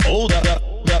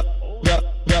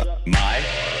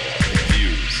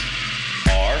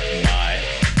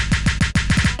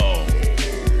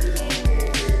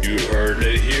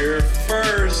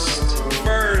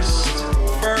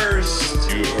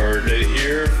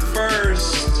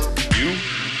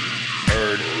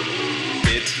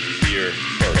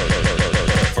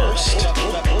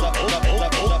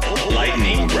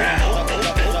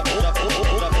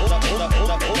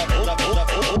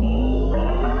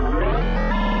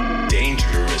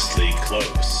dangerously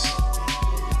close.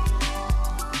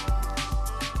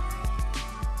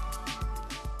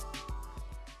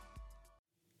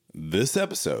 This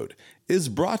episode is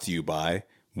brought to you by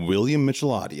William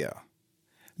Mitchell Audio.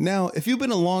 Now, if you've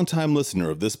been a long-time listener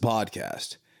of this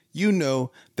podcast, you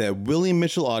know that William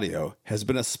Mitchell Audio has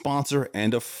been a sponsor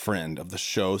and a friend of the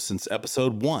show since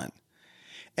episode 1.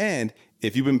 And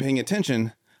if you've been paying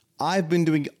attention, I've been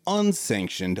doing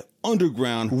unsanctioned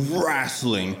underground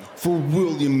wrestling for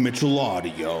William Mitchell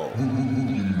Audio.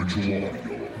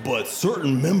 But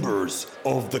certain members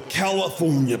of the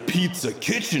California Pizza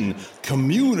Kitchen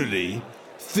community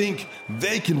think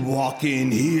they can walk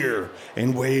in here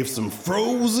and wave some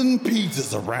frozen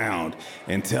pizzas around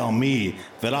and tell me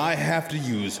that I have to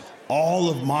use all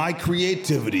of my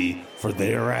creativity for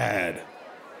their ad.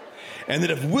 And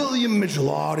that if William Mitchell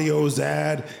Audio's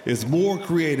ad is more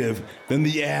creative than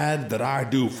the ad that I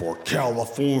do for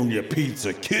California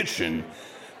Pizza Kitchen,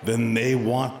 then they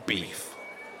want beef.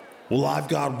 Well, I've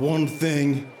got one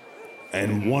thing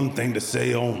and one thing to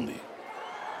say only.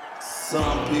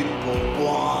 Some people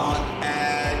want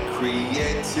ad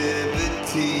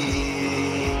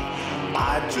creativity.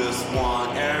 I just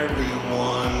want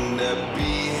everyone to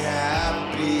be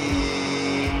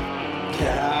happy.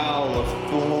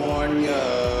 California,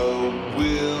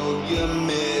 William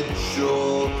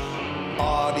Mitchell,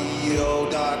 audio.com,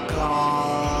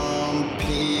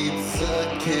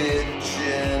 Pizza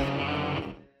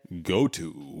Kitchen. Go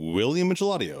to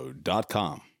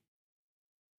williammitchellaudio.com.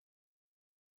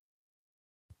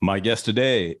 My guest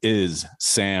today is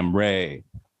Sam Ray.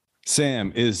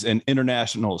 Sam is an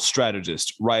international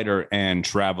strategist, writer, and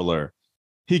traveler.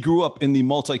 He grew up in the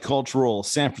multicultural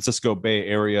San Francisco Bay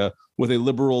Area with a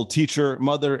liberal teacher,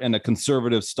 mother, and a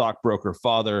conservative stockbroker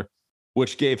father,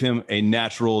 which gave him a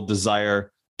natural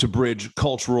desire to bridge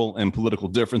cultural and political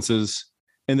differences.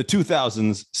 In the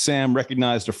 2000s, Sam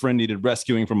recognized a friend needed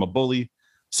rescuing from a bully,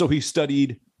 so he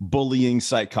studied bullying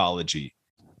psychology.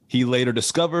 He later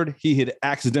discovered he had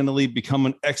accidentally become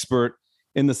an expert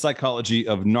in the psychology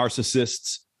of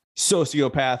narcissists,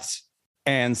 sociopaths,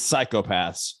 and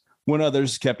psychopaths when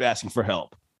others kept asking for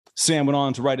help. Sam went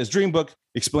on to write his dream book,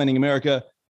 Explaining America.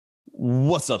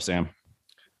 What's up, Sam?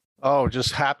 Oh,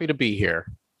 just happy to be here.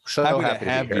 So happy to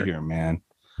have you here, man.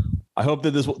 I hope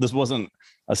that this wasn't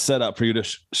a setup for you to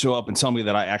show up and tell me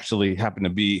that I actually happen to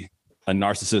be a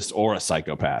narcissist or a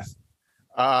psychopath.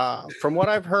 From what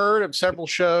I've heard of several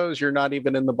shows, you're not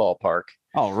even in the ballpark.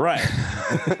 All right.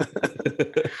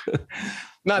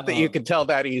 Not that you can tell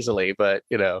that easily, but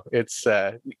it's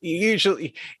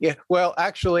usually, yeah. Well,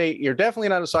 actually, you're definitely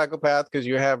not a psychopath because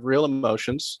you have real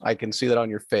emotions. I can see that on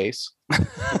your face.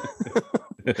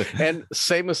 And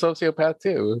same as sociopath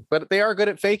too, but they are good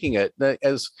at faking it.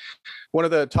 As one of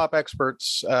the top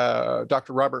experts,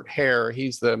 Dr. Robert Hare,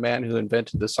 he's the man who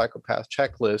invented the psychopath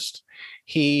checklist.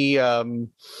 He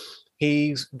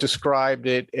described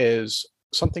it as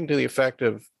something to the effect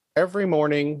of every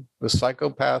morning the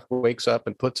psychopath wakes up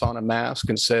and puts on a mask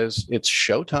and says it's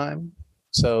showtime.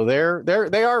 So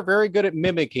they are very good at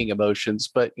mimicking emotions,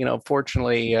 but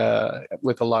fortunately,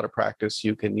 with a lot of practice,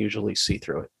 you can usually see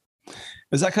through it.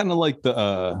 Is that kind of like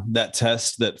the that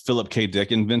test that Philip K.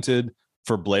 Dick invented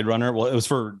for Blade Runner? Well, it was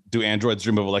for Do Androids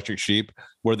Dream of Electric Sheep,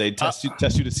 where they test you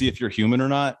to see if you're human or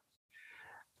not.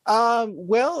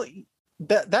 Well,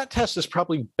 that test is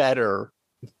probably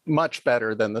much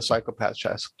better than the psychopath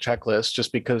checklist,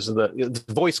 just because of the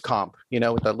voice comp,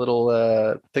 with that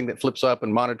little thing that flips up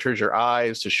and monitors your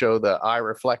eyes to show the eye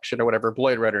reflection or whatever.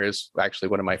 Blade Runner is actually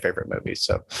one of my favorite movies,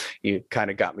 so you kind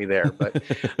of got me there. But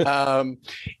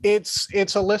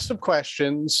it's a list of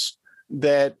questions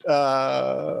that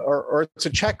or it's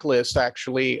a checklist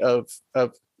actually of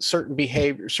certain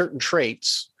behavior, certain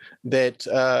traits that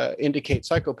indicate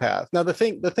psychopath. Now, the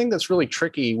thing that's really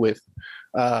tricky with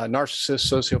narcissists,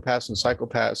 sociopaths, and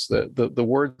psychopaths, the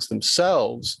words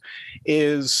themselves,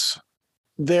 is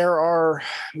there are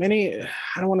many, I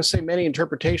don't want to say many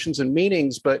interpretations and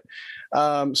meanings, but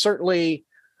certainly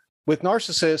with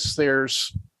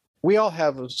narcissists, we all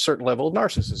have a certain level of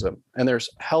narcissism, and there's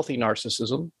healthy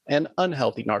narcissism and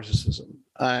unhealthy narcissism.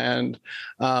 And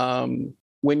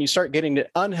when you start getting to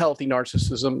unhealthy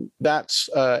narcissism, that's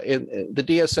in the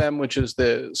DSM, which is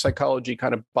the psychology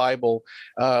kind of Bible,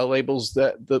 labels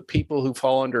that the people who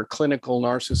fall under clinical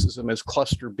narcissism as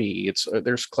cluster B.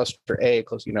 There's cluster A,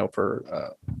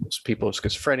 for people with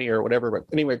schizophrenia or whatever. But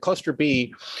anyway, cluster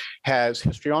B has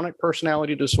histrionic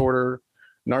personality disorder,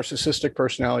 narcissistic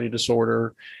personality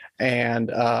disorder, and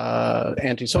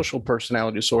antisocial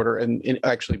personality disorder. And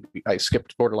actually, I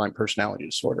skipped borderline personality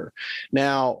disorder.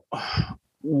 Now,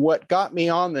 what got me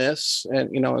on this, and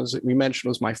as we mentioned,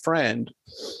 was my friend.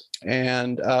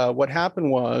 And what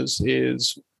happened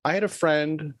is I had a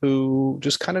friend who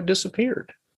just kind of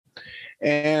disappeared,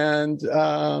 and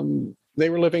they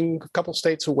were living a couple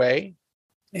states away.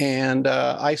 And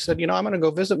I said, I'm going to go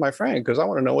visit my friend because I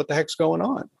want to know what the heck's going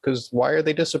on. Because why are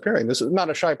they disappearing? This is not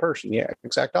a shy person. Yeah,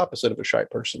 exact opposite of a shy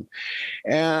person.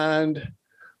 And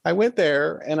I went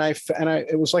there, and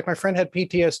it was like my friend had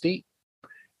PTSD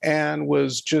and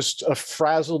was just a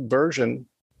frazzled version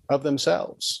of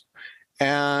themselves.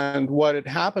 And what had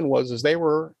happened is they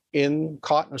were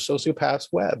caught in a sociopath's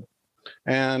web.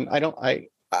 And I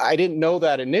didn't know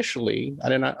that initially.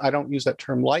 I don't use that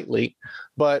term lightly,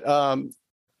 but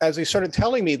as they started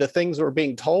telling me the things that were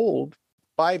being told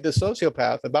by the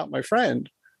sociopath about my friend,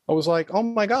 I was like, oh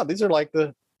my God, these are like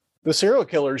the serial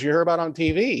killers you hear about on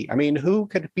TV. I mean, who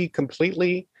could be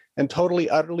completely and totally,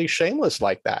 utterly shameless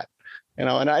like that? And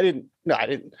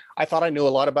I thought I knew a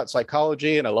lot about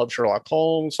psychology, and I loved Sherlock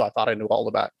Holmes. So I thought I knew all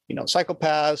about,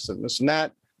 psychopaths and this and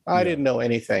that. I didn't know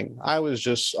anything. I was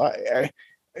just, it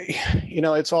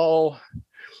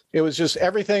was just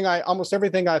almost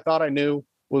everything I thought I knew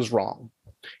was wrong.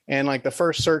 And like the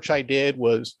first search I did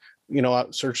was, I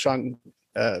searched on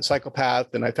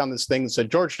psychopath, and I found this thing that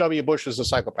said George W. Bush is a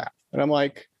psychopath. And I'm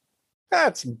like,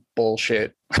 that's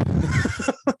bullshit.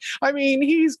 I mean,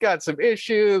 he's got some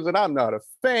issues and I'm not a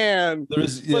fan.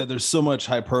 There's so much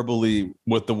hyperbole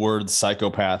with the word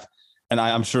psychopath. And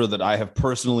I'm sure that I have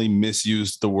personally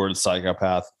misused the word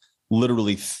psychopath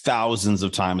literally thousands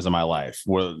of times in my life,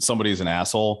 where somebody's an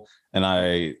asshole and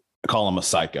I call him a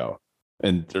psycho.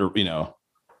 And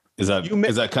is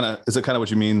that kind of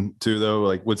what you mean too, though?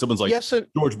 Like when someone's like, yes,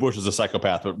 George Bush is a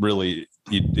psychopath, but really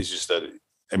it's just that,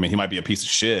 he might be a piece of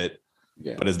shit.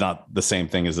 Yeah. But it's not the same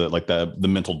thing as the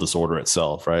mental disorder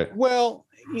itself, right? Well,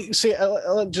 you see,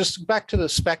 just back to the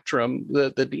spectrum,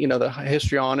 the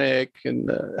histrionic and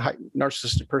the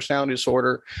narcissistic personality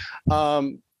disorder,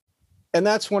 and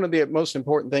that's one of the most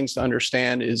important things to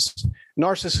understand is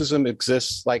narcissism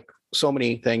exists like so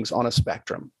many things on a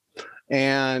spectrum,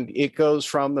 and it goes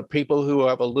from the people who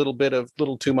have a little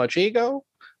too much ego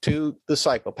to the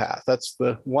psychopath. That's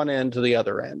the one end to the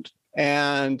other end.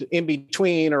 And in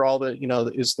between are all the,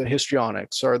 is the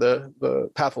histrionics or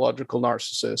the pathological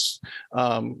narcissists.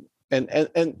 And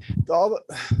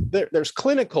there's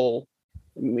clinical,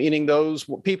 meaning those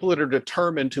people that are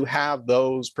determined to have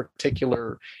those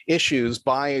particular issues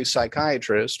by a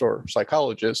psychiatrist or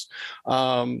psychologist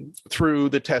through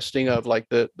the testing of like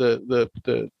the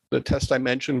test I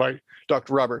mentioned by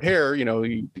Dr. Robert Hare.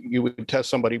 You would test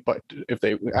somebody, but if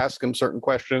they ask them certain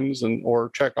questions or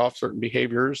check off certain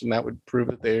behaviors, and that would prove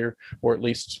that they're, or at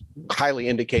least highly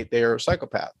indicate they are a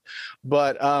psychopath.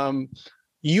 But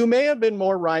you may have been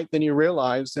more right than you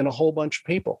realized in a whole bunch of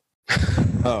people.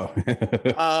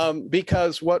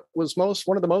 Because one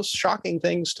of the most shocking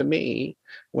things to me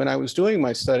when I was doing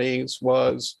my studies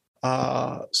was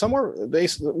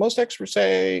most experts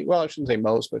say, well, I shouldn't say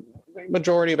most, but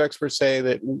majority of experts say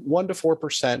that 1% to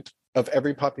 4% of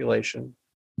every population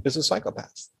is a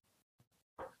psychopath.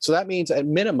 So that means at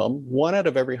minimum, 1 out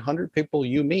of every 100 people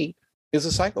you meet is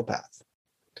a psychopath.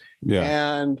 Yeah.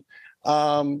 And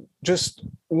just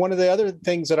one of the other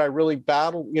things that I really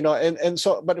battled,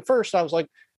 but at first I was like,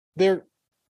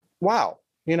 wow,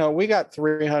 we got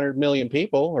 300 million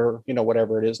people, or,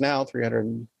 whatever it is now,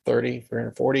 330,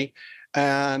 340.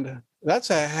 And that's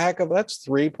that's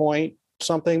 3 point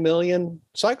something million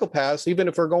psychopaths, even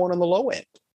if we're going on the low end.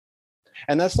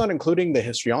 And that's not including the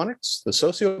histrionics, the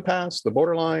sociopaths, the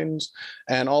borderlines,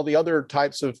 and all the other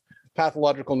types of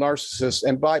pathological narcissists.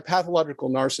 And by pathological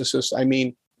narcissists, I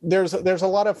mean, there's a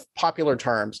lot of popular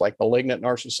terms like malignant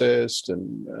narcissist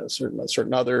and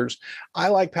certain others. I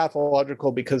like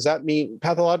pathological because that means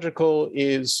pathological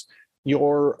is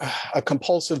a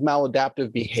compulsive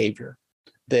maladaptive behavior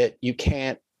that you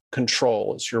can't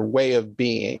control. It's your way of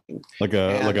being. Like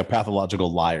a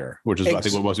pathological liar, which is I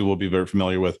think what most people will be very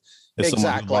familiar with. Is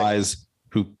someone who lies,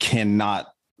 who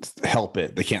cannot help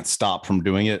it. They can't stop from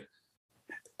doing it.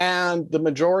 And the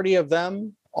majority of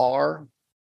them are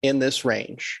in this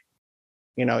range.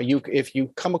 If you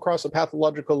come across a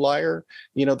pathological liar,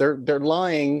 they're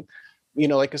lying.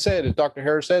 Like I said, as Dr.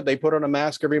 Harris said, they put on a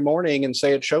mask every morning and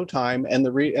say it's showtime,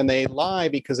 and they lie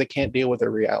because they can't deal with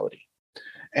their reality.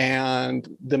 And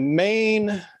the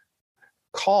main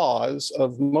cause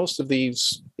of most of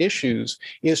these issues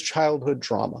is childhood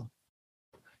trauma.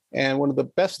 And one of the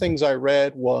best things I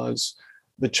read was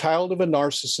the child of a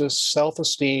narcissist's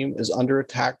self-esteem is under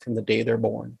attack from the day they're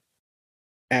born.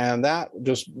 And that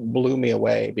just blew me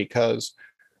away because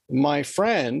my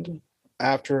friend,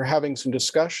 after having some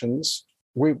discussions,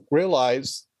 we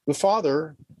realized the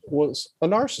father was a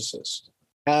narcissist.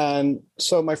 And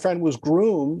so my friend was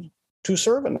groomed to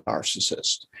serve a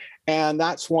narcissist. And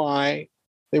that's why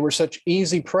they were such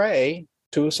easy prey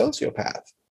to a sociopath,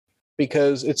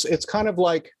 because it's kind of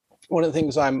like one of the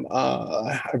things I've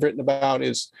written about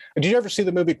is, did you ever see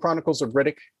the movie Chronicles of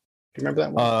Riddick? Do you remember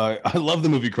that one? I love the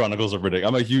movie Chronicles of Riddick.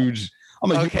 I'm a huge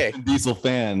Vin Diesel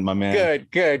fan, my man.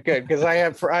 Good. Because I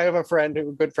have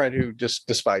a good friend who just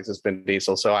despises Vin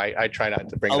Diesel, so I try not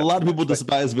to bring. A lot of people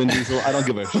despise Vin Diesel. I don't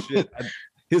give a shit.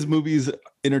 His movies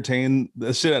entertain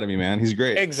the shit out of me, man. He's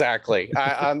great. Exactly.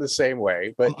 I'm the same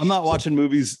way. But I'm not watching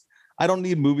movies. I don't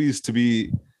need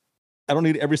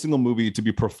every single movie to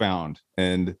be profound.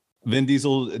 And Vin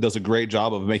Diesel does a great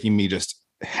job of making me just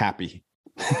happy.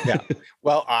 Yeah.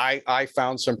 Well, I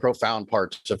found some profound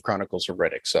parts of Chronicles of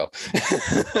Riddick. So,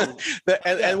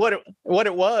 and what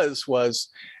it was,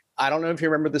 I don't know if you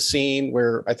remember the scene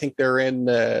where I think they're in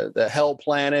the Hell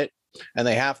Planet, and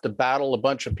they have to battle a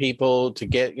bunch of people to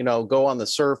get, go on the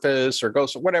surface or go,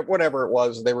 so whatever it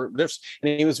was. They were just,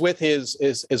 and he was with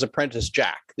his apprentice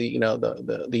Jack,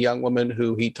 the young woman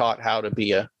who he taught how to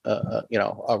be a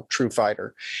true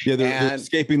fighter. Yeah, they're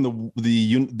escaping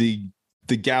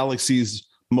the galaxy's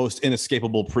most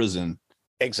inescapable prison.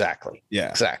 Exactly. Yeah,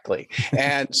 exactly.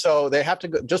 And so they have to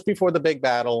go just before the big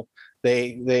battle.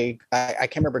 I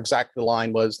can't remember exactly the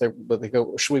line was, but they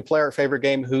go, should we play our favorite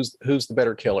game? Who's the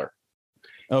better killer?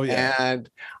 Oh yeah. And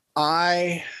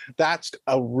that's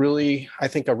a really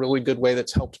good way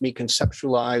that's helped me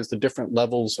conceptualize the different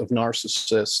levels of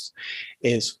narcissists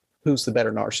is who's the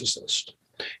better narcissist.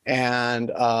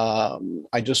 And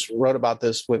I just wrote about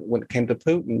this when it came to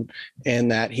Putin, and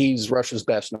that he's Russia's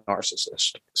best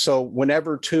narcissist. So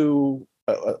whenever a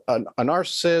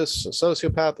narcissist, a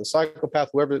sociopath, a psychopath,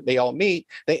 whoever they all meet,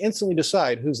 they instantly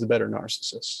decide who's the better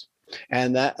narcissist.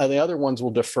 And that the other ones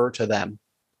will defer to them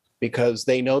because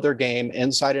they know their game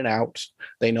inside and out.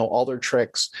 They know all their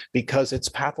tricks because it's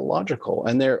pathological.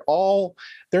 And they're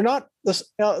not this.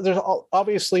 There's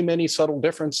obviously many subtle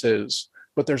differences,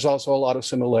 but there's also a lot of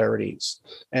similarities.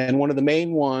 And one of the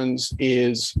main ones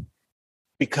is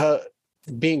because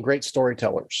being great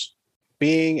storytellers,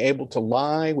 being able to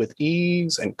lie with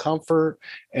ease and comfort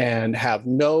and have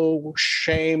no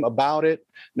shame about it.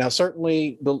 Now,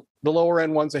 certainly the lower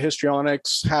end ones, the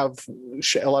histrionics, have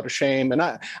a lot of shame. And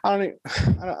I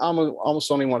almost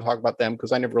don't even want to talk about them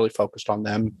because I never really focused on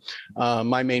them.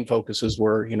 My main focuses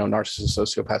were, narcissists,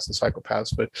 sociopaths, and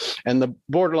psychopaths. And the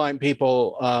borderline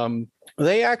people,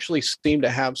 they actually seem to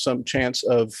have some chance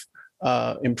of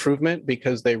improvement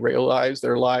because they realize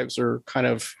their lives are kind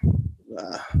of,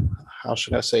 how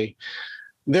should I say,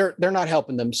 they're not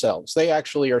helping themselves. They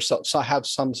actually have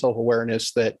some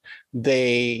self-awareness that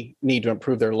they need to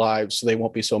improve their lives so they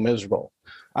won't be so miserable.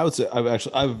 I would say I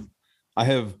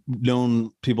have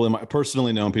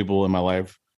personally known people in my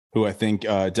life who I think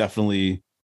definitely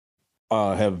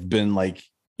have been like,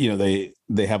 they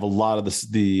have a lot of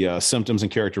the symptoms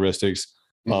and characteristics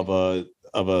of a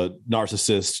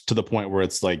narcissist, to the point where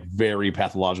it's like very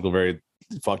pathological, very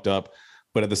fucked up.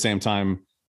 But at the same time,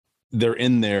 they're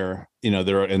in there,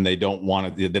 they don't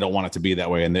want it. They don't want it to be that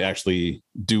way. And they actually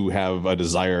do have a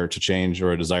desire to change,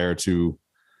 or a desire to,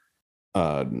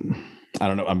 I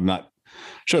don't know. I'm not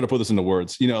sure to put this into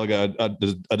words, like a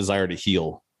desire to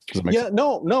heal. Yeah,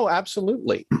 no,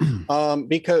 absolutely.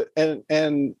 Because,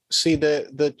 and see,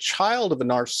 the child of a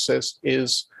narcissist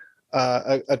is,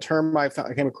 a term I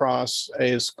came across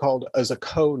is called as a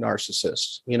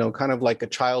co-narcissist, kind of like a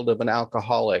child of an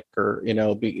alcoholic, or,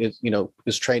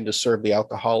 is trained to serve the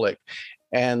alcoholic.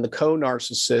 And the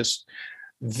co-narcissist,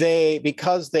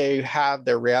 because they have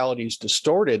their realities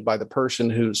distorted by the person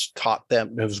who's taught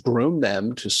them, who's groomed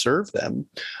them to serve them,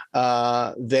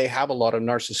 they have a lot of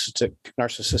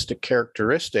narcissistic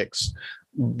characteristics,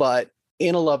 but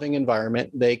in a loving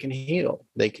environment, they can heal,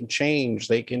 they can change,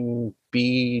 they can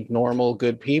be normal,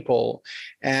 good people.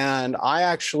 And I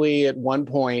actually, at one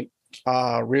point,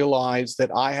 realized that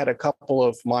I had a couple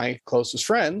of my closest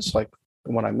friends, like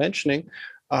the one I'm mentioning,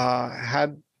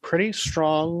 had pretty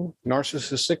strong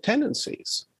narcissistic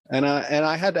tendencies. And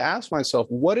I had to ask myself,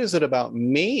 what is it about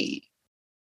me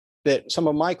that some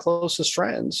of my closest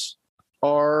friends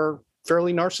are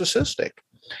fairly narcissistic?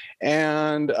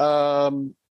 And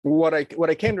what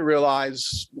I came to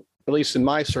realize, at least in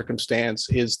my circumstance,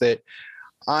 is that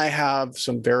I have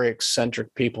some very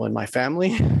eccentric people in my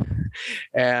family.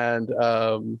 And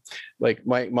like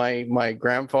my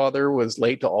grandfather was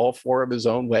late to all 4 of his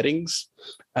own weddings.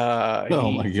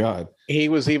 Oh my God. He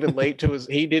was even late to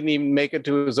he didn't even make it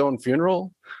to his own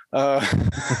funeral. Uh,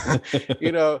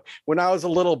 when I was a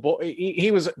little boy,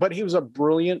 he was a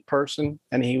brilliant person,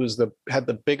 and he had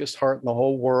the biggest heart in the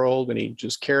whole world, and he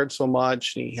just cared so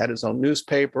much. And he had his own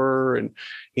newspaper, and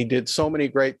he did so many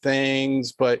great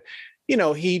things. But he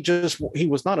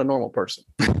was not a normal person.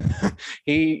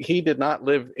 he did not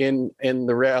live in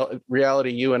the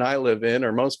reality you and I live in,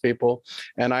 or most people.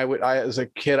 And I as a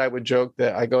kid, I would joke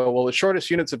that I go, well, the shortest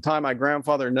units of time my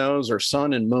grandfather knows are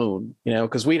sun and moon,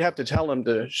 because we'd have to tell him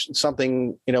to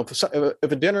something,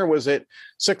 if a dinner was at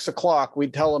 6 o'clock,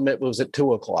 we'd tell him it was at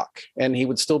 2 o'clock, and he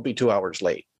would still be 2 hours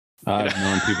late. I've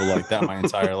known people like that my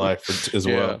entire life as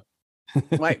well.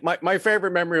 my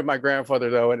favorite memory of my grandfather,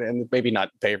 though, and maybe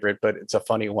not favorite, but it's a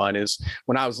funny one, is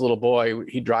when I was a little boy,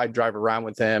 he'd drive around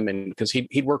with him, and because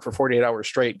he'd work for 48 hours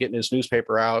straight getting his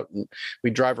newspaper out, and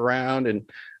we'd drive around, and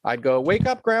I'd go, "Wake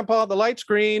up, Grandpa, the light's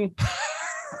green."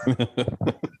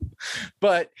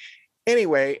 But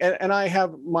anyway, and I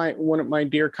have my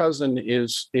dear cousin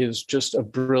is just a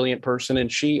brilliant person,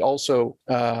 and she also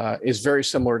is very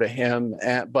similar to him,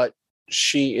 but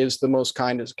she is the most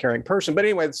kindest, caring person. But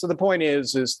anyway, so the point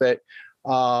is that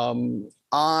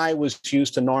I was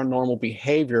used to non-normal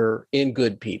behavior in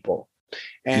good people.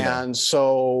 And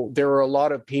so there are a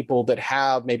lot of people that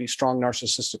have maybe strong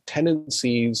narcissistic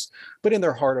tendencies, but in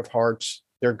their heart of hearts,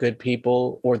 they're good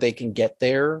people, or they can get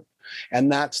there.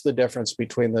 And that's the difference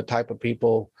between the type of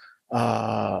people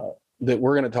that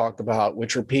we're going to talk about,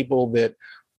 which are people that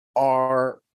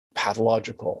are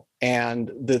pathological.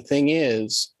 And the thing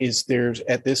is there's,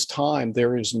 at this time,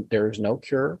 there is no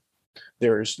cure.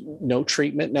 There's no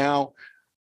treatment. Now,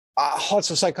 lots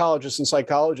of psychologists and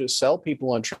psychologists sell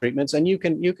people on treatments, and you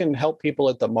can help people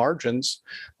at the margins.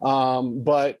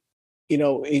 But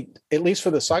at least for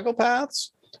the psychopaths,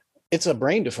 it's a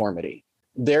brain deformity.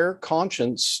 Their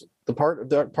conscience, the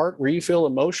part where you feel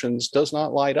emotions, does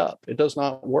not light up. It does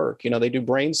not work. They do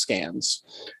brain scans,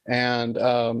 and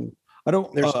I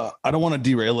don't want to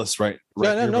derail us right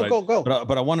no, here, go.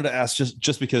 But I wanted to ask,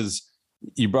 just because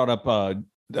you brought up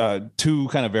two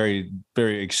kind of very,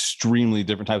 very extremely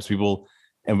different types of people,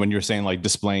 and when you're saying like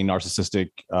displaying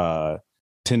narcissistic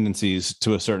tendencies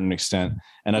to a certain extent,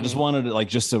 and I just wanted to, like,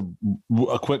 just a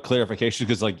quick clarification,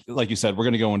 because like you said, we're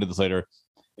going to go into this later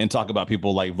and talk about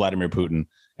people like Vladimir Putin,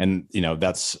 and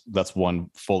that's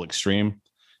one full extreme.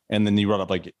 And then you brought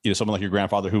up like someone like your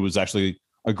grandfather, who was actually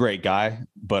a great guy,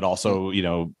 but also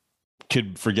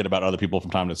could forget about other people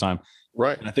from time to time.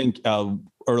 Right. And I think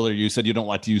earlier you said you don't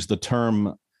like to use the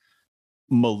term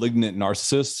malignant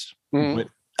narcissist, but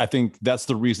I think that's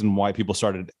the reason why people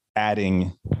started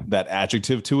adding that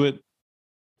adjective to it.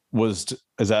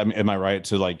 Am I right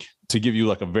to give you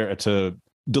like to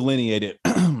delineate it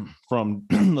from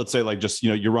let's say like just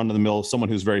you're run of the mill, someone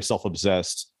who's very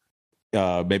self-obsessed,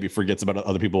 maybe forgets about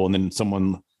other people, and then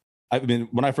someone. I mean,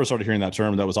 when I first started hearing that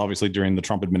term, that was obviously during the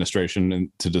Trump administration, and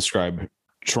to describe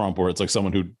Trump, where it's like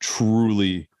someone who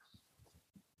truly,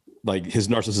 like, his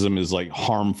narcissism is like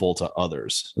harmful to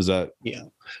others. Is that? Yeah,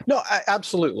 no,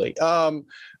 absolutely.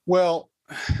 Well,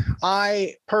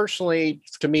 I personally,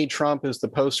 to me, Trump is the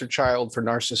poster child for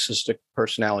narcissistic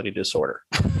personality disorder.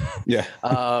 Yeah.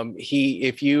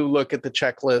 If you look at the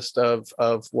checklist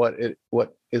of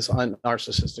what is on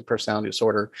narcissistic personality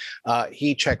disorder,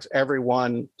 he checks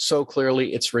everyone so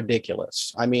clearly, it's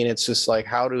ridiculous. I mean, it's just like,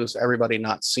 how does everybody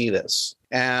not see this?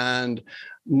 And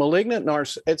malignant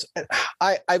narcissist,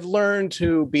 I've learned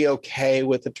to be okay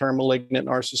with the term malignant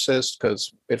narcissist,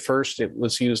 because at first it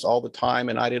was used all the time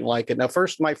and I didn't like it. Now,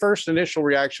 my first initial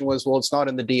reaction was, well, it's not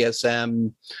in the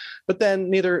DSM, but then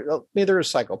neither is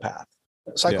psychopath.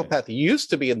 Psychopath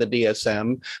used to be in the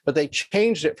DSM, but they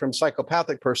changed it from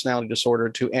psychopathic personality disorder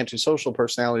to antisocial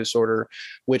personality disorder,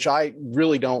 which I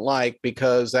really don't like,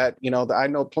 because that, I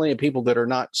know plenty of people that are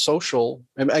not social.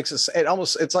 It's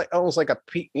almost like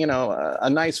a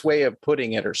nice way of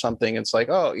putting it or something. It's like,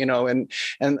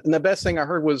 and the best thing I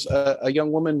heard was a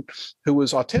young woman who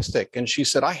was autistic, and she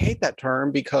said, I hate that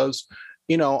term because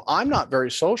I'm not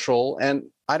very social and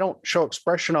I don't show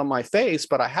expression on my face,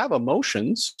 but I have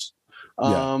emotions.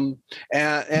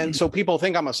 And so people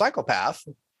think I'm a psychopath,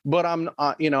 but I'm,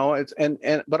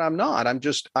 but I'm not. I'm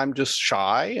just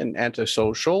shy and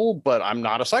antisocial, but I'm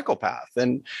not a psychopath.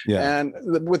 And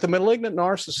with the malignant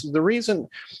narcissist, the reason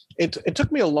it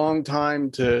took me a long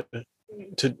time to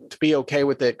be okay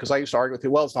with it, because I used to argue with it.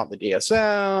 Well, it's not the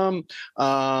DSM.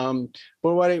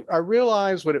 But what I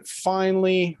realized, and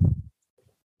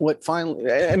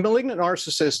malignant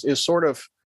narcissist is sort of.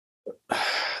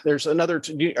 There's another.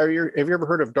 Have you ever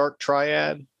heard of dark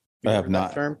triad? I have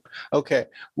not. Term? Okay.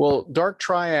 Well, dark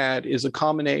triad is a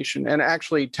combination, and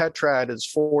actually tetrad is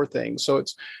 4 things. So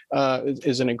it's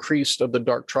is an increase of the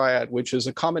dark triad, which is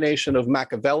a combination of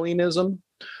Machiavellianism,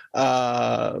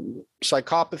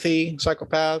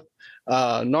 psychopath,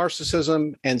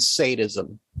 narcissism, and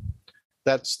sadism.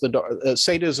 That's the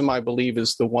sadism, I believe,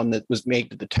 is the one that was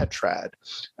made to the tetrad,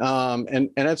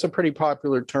 and it's a pretty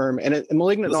popular term. And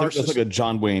malignant narcissism, it's like a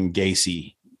John Wayne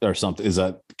Gacy or something. Is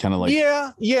that kind of like?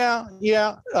 Yeah.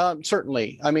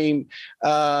 Certainly. I mean,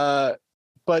 but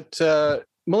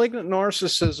malignant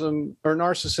narcissism or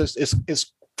narcissist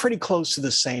is pretty close to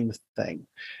the same thing.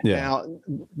 Yeah. Now,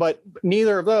 but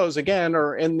neither of those, again,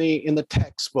 are in the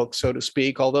textbook, so to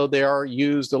speak, although they are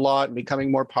used a lot and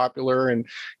becoming more popular. And,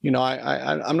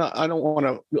 I've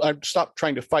stopped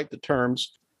trying to fight the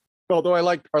terms, although I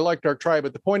like dark triad.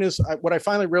 But the point is, what I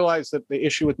finally realized that the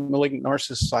issue with malignant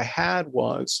narcissists I had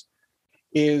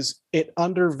is it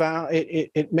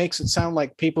makes it sound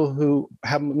like people who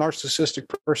have narcissistic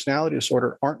personality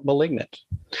disorder aren't malignant.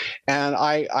 And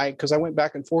because I went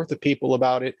back and forth with people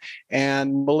about it,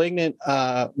 and malignant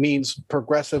means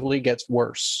progressively gets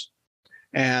worse.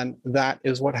 And that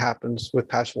is what happens with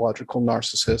pathological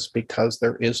narcissists, because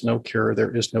there is no cure,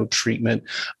 there is no treatment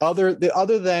other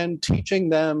than teaching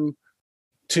them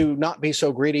to not be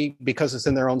so greedy because it's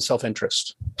in their own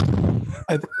self-interest.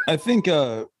 I think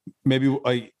maybe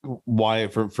why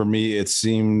for me it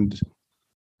seemed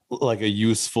like a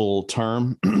useful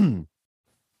term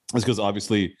is because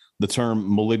obviously the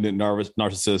term malignant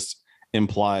narcissist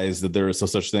implies that there is no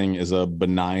such thing as a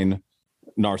benign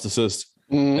narcissist.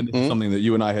 Mm-hmm. And this is something that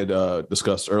you and I had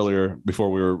discussed earlier before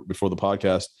the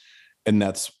podcast, and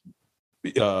that's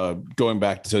going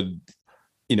back to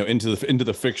into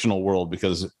the fictional world,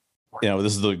 because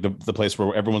this is the place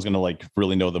where everyone's going to like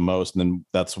really know the most. And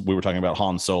then we were talking about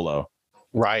Han Solo,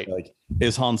 right? Like,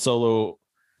 is Han Solo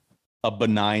a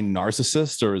benign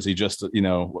narcissist, or is he just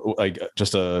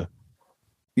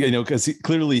because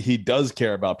clearly he does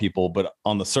care about people, but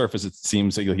on the surface it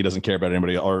seems like he doesn't care about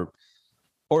anybody, or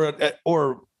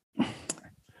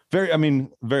very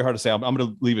hard to say. I'm going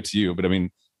to leave it to you, but I mean,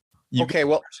 okay,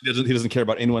 well, he doesn't care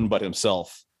about anyone but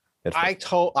himself. I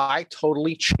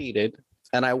totally cheated.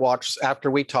 And I watched, after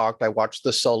we talked, I watched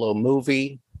the Solo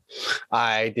movie.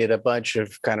 I did a bunch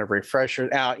of kind of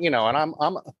refreshers out, and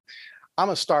I'm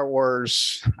a Star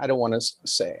Wars, I don't want to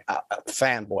say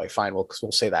fanboy, fine, we'll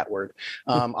say that word.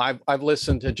 I've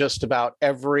listened to just about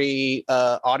every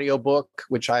audiobook,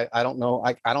 which I don't know.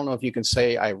 I don't know if you can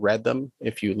say I read them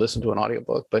if you listen to an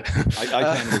audiobook, but I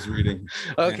kind of was reading.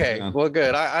 Okay, yeah. Well,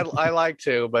 good. I like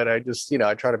to, but I just,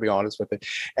 I try to be honest with it.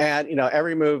 And,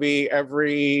 every movie, I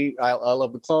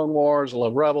love the Clone Wars, I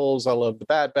love Rebels, I love the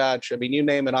Bad Batch. I mean, you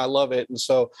name it, I love it. And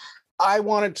so I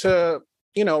wanted to,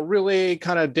 really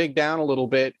kind of dig down a little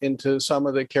bit into some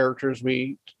of the characters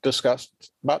we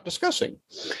discussing.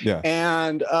 Yeah.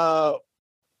 And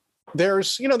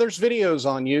there's videos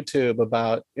on YouTube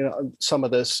about, some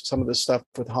of this stuff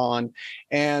with Han.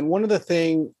 And one of the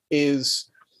thing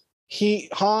is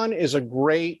Han is a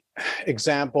great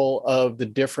example of the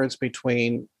difference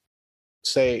between,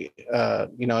 say,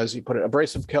 as you put it,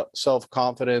 abrasive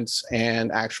self-confidence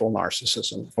and actual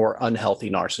narcissism or unhealthy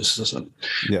narcissism.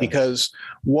 Yeah. Because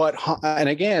and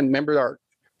again, remember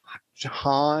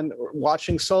Han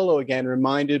watching Solo again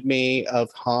reminded me of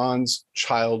Han's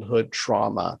childhood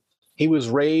trauma. He was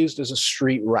raised as a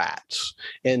street rat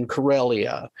in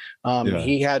Corellia.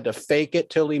 He had to fake it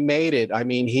till he made it. I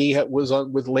mean, he was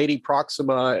with Lady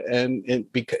Proxima and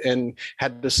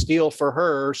had to steal for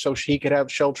her so she could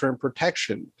have shelter and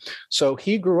protection. So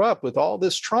he grew up with all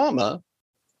this trauma.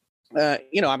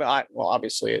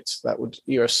 Obviously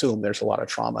you assume there's a lot of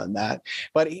trauma in that,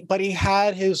 but he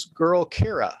had his girl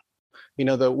Kira,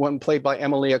 the one played by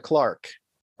Emilia Clarke.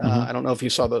 I don't know if you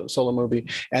saw the Solo movie,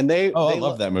 and I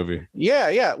love that movie.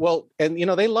 Yeah. Well, and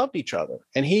they loved each other,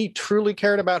 and he truly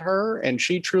cared about her, and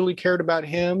she truly cared about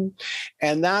him,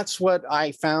 and that's what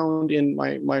I found in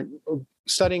my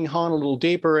studying Han a little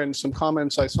deeper, and some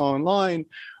comments I saw online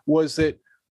was that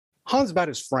Han's about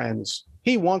his friends.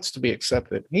 He wants to be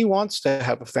accepted. He wants to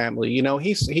have a family. He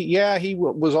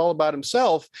was all about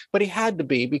himself, but he had to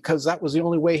be, because that was the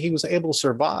only way he was able to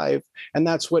survive. And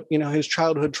that's what, his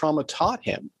childhood trauma taught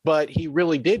him. But he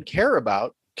really did care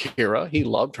about Kira. He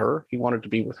loved her. He wanted to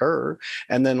be with her.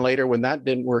 And then later, when that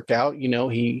didn't work out,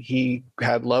 he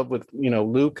had love with,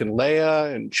 Luke and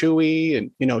Leia and Chewie,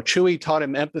 and, Chewie taught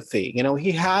him empathy.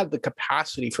 He had the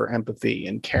capacity for empathy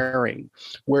and caring,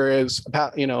 whereas,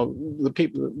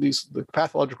 the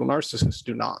pathological narcissists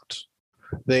do not.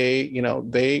 They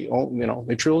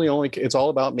truly only, it's all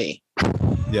about me.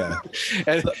 Yeah.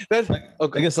 And that's, I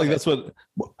guess like that's what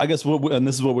and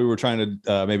this is what we were trying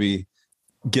to maybe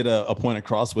get a point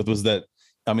across with, was that,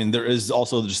 I mean, there is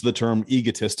also just the term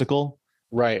egotistical.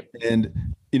 right. And,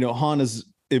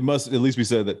 it must at least be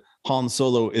said that Han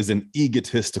Solo is an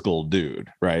egotistical dude,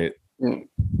 right? Mm.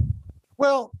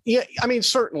 Well, yeah, I mean,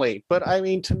 certainly, but I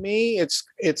mean, to me,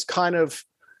 it's kind of,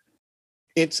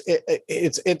 it's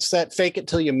that fake it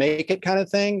till you make it kind of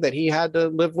thing that he had to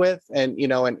live with. And,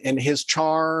 and his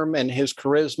charm and his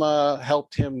charisma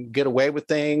helped him get away with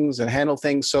things and handle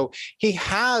things. So he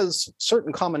has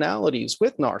certain commonalities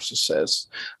with narcissists,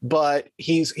 but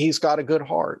he's got a good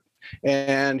heart,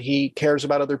 and he cares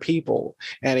about other people,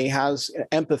 and he has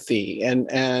empathy,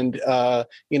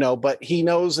 but he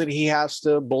knows that he has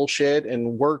to bullshit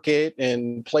and work it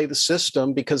and play the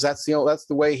system, because that's the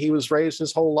way he was raised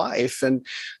his whole life. And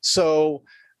so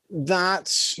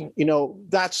that's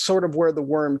sort of where the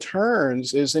worm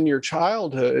turns, is in your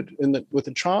childhood, with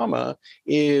the trauma,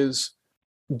 is,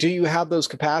 do you have those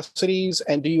capacities,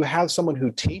 and do you have someone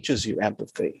who teaches you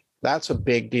empathy? That's a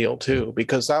big deal too,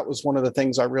 because that was one of the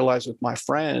things I realized with my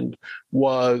friend,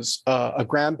 was a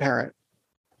grandparent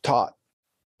taught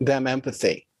them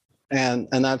empathy. And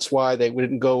that's why they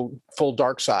wouldn't go full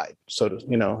dark side. So if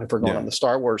we're going on the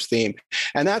Star Wars theme,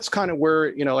 and that's kind of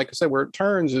where, like I said, where it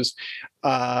turns is,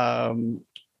 are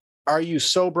you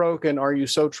so broken? Are you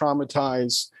so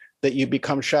traumatized that you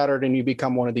become shattered and you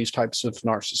become one of these types of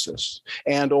narcissists?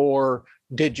 And, or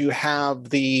did you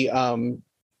have the, how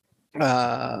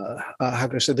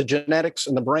can I say, the genetics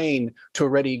and the brain to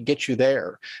already get you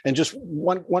there? And just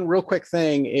one real quick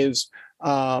thing is,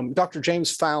 Dr.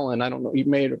 James Fallon, I don't know, you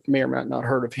may or may not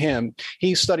heard of him.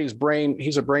 He studies brain.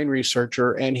 He's a brain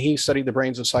researcher, and he studied the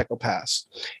brains of psychopaths.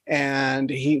 And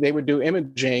they would do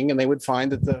imaging, and they would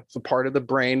find that the part of the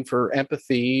brain for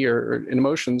empathy or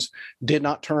emotions did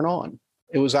not turn on.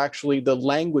 It was actually the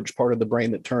language part of the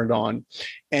brain that turned on.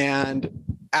 And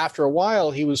after a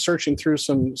while, he was searching through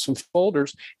some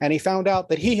folders, and he found out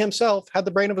that he himself had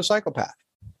the brain of a psychopath.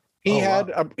 He had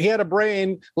a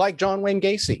brain like John Wayne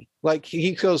Gacy. Like,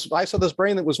 he goes, I saw this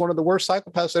brain that was one of the worst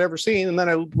psychopaths I'd ever seen, and then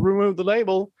I removed the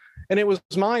label, and it was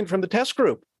mine from the test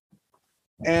group.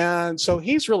 And so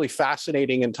he's really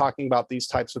fascinating in talking about these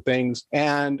types of things.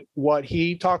 And what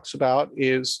he talks about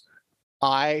is,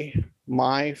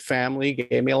 my family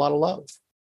gave me a lot of love.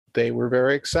 They were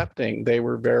very accepting. They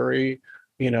were very,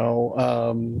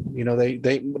 but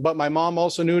my mom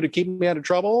also knew to keep me out of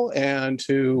trouble and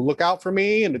to look out for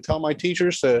me and to tell my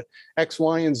teachers to X,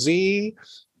 Y, and Z.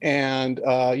 And,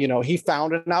 he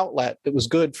found an outlet that was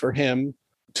good for him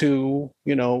to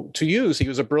use. He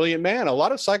was a brilliant man. A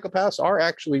lot of psychopaths are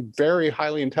actually very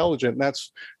highly intelligent. And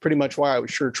that's pretty much why I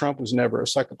was sure Trump was never a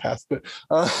psychopath. But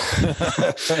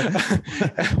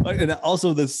and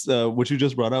also this, what you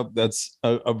just brought up, that's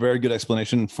a very good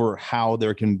explanation for how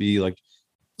there can be, like,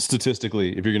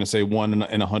 statistically, if you're going to say 1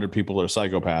 in 100 people are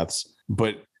psychopaths,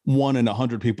 but 1 in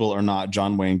 100 people are not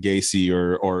John Wayne Gacy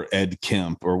or Ed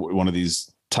Kemp or one of these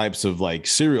types of, like,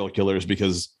 serial killers,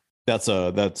 because that's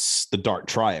the dark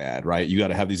triad, right? You got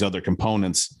to have these other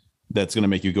components that's going to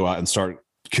make you go out and start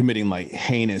committing, like,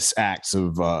 heinous acts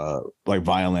of like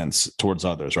violence towards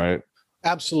others, right?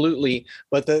 Absolutely.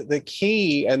 But the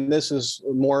key, and this is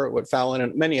more what Fallon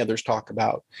and many others talk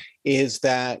about, is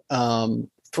that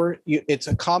it's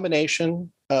a combination.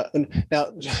 Now,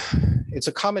 it's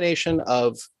a combination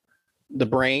of the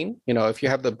brain. If you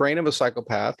have the brain of a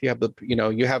psychopath,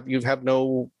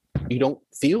 you don't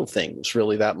feel things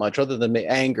really that much, other than the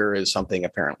anger is something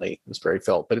apparently is very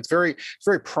felt, but it's very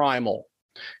primal.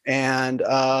 And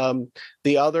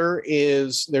the other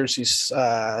is, there's these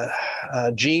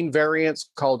gene variants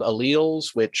called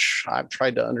alleles, which I've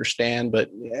tried to understand, but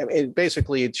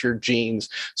basically it's your genes.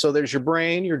 So there's your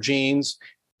brain, your genes,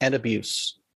 and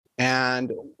abuse.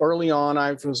 And early on,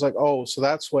 I was like, oh, so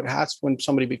that's when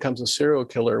somebody becomes a serial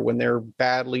killer, when they're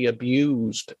badly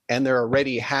abused and they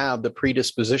already have the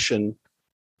predisposition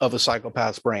of a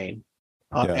psychopath's brain,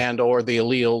 and or the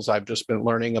alleles I've just been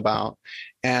learning about.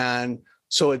 And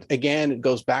so it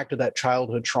goes back to that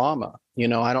childhood trauma. I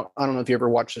don't know if you ever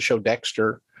watched the show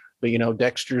Dexter, but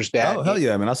Dexter's dad. Oh, hell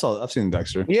yeah, man! I've seen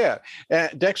Dexter. Yeah,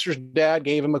 Dexter's dad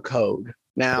gave him a code.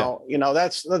 Now,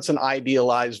 that's an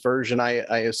idealized version, I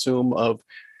assume, of.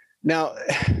 Now,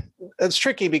 it's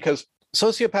tricky because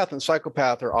sociopath and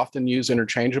psychopath are often used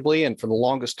interchangeably, and for the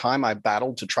longest time, I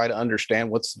battled to try to understand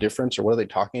what's the difference or what are they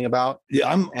talking about. Yeah,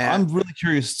 I'm really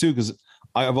curious too, because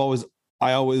I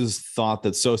always thought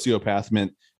that sociopath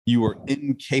meant you were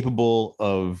incapable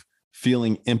of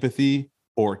feeling empathy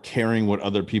or caring what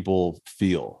other people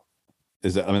feel.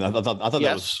 Is that? I mean, I thought that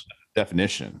was the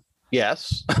definition.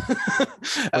 Yes.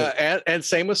 And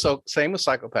same with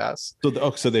psychopaths.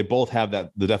 So they both have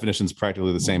that. The definition is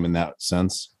practically the same in that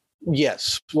sense.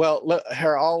 Yes. Well,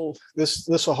 here this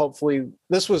will hopefully,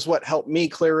 this was what helped me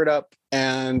clear it up,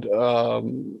 and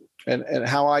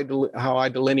how I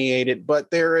delineate it. But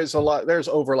there's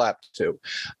overlap too.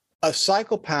 A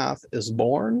psychopath is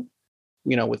born,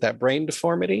 with that brain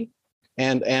deformity,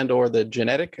 and or the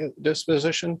genetic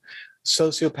disposition.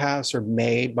 Sociopaths are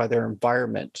made by their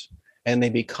environment, and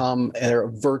they're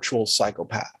a virtual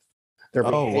psychopath. Their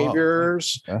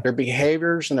behaviors, wow. Their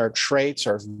behaviors and their traits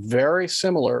are very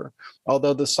similar.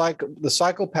 Although the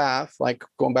psychopath, like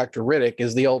going back to Riddick,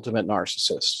 is the ultimate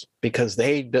narcissist, because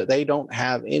they don't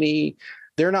have any.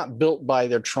 They're not built by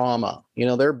their trauma.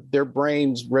 Their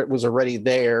brains was already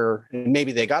there. And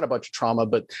maybe they got a bunch of trauma,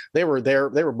 but they were there.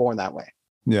 They were born that way.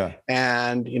 Yeah.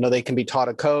 And, they can be taught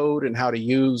a code and how to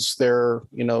use their,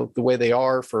 the way they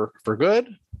are for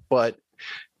good. But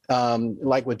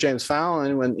like with James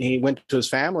Fallon, when he went to his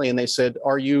family and they said,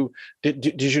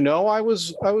 did you know I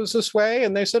was this way?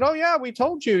 And they said, oh yeah, we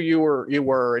told you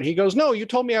were. And he goes, no, you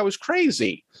told me I was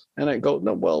crazy. And I go,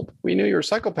 no, well, we knew you're a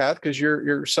psychopath because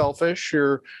you're selfish,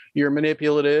 you're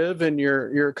manipulative, and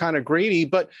you're kind of greedy,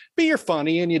 but you're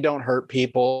funny and you don't hurt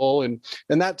people. And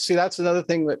that's another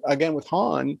thing that, again, with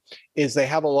Han, is they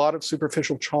have a lot of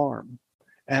superficial charm.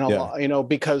 And a lot,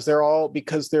 because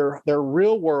they're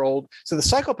real world. So the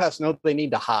psychopaths know they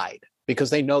need to hide because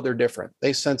they know they're different.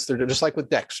 They sense they're just like with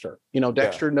Dexter.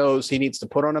 Dexter knows he needs to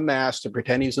put on a mask to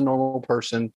pretend he's a normal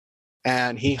person,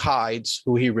 and he hides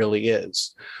who he really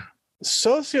is.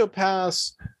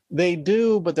 Sociopaths, they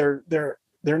do, but they're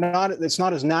not. It's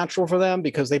not as natural for them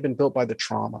because they've been built by the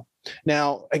trauma.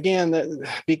 Now, again,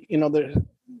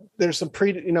 there's some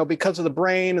because of the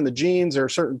brain and the genes, there are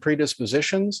certain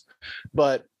predispositions,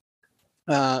 but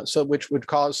so which would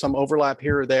cause some overlap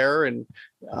here or there. And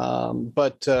how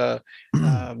can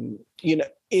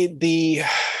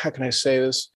I say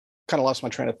this? Kind of lost my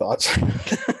train of thoughts.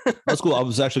 That's cool. I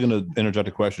was actually going to interject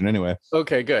a question anyway.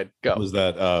 Okay, good. Go. Was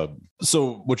that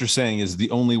so? What you're saying is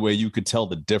the only way you could tell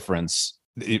the difference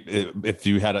if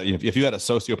you had a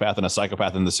sociopath and a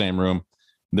psychopath in the same room,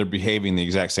 they're behaving the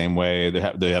exact same way. They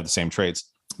have the same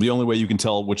traits. The only way you can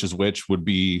tell which is which would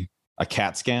be a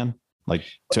CAT scan, like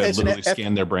to literally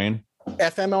scan their brain.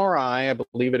 fMRI, I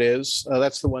believe it is.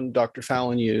 That's the one Dr.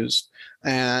 Fallon used.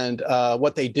 And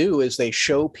what they do is they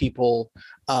show people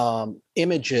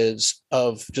images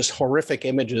of just horrific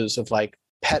images of like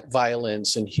pet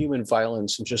violence and human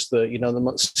violence and just the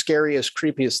most scariest,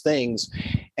 creepiest things.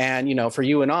 And, for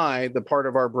you and I, the part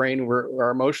of our brain where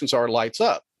our emotions are lights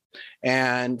up.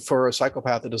 And for a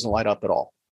psychopath, it doesn't light up at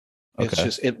all. Okay. It's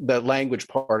just the language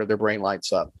part of their brain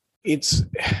lights up. It's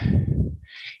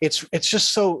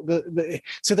just so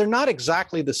so they're not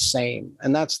exactly the same,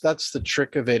 and that's the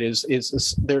trick of it.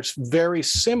 Is they're very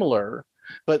similar,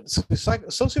 but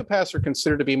sociopaths are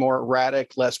considered to be more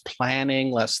erratic, less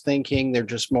planning, less thinking. They're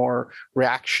just more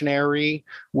reactionary,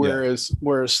 whereas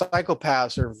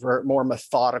psychopaths are more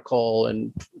methodical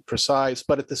and precise.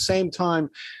 But at the same time,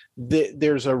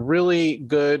 there's a really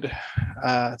good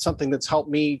something that's helped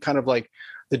me kind of like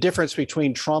the difference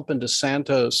between Trump and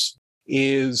DeSantis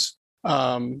is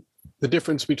the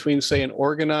difference between, say, an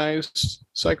organized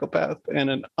psychopath and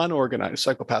an unorganized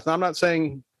psychopath. Now, I'm not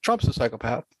saying Trump's a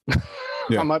psychopath.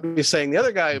 I might be saying the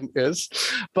other guy is,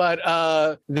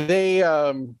 but they.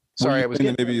 Sorry, I was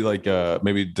maybe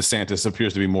DeSantis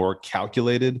appears to be more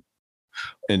calculated.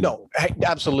 No,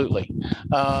 absolutely.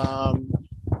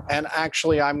 And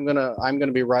actually, I'm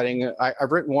gonna be writing.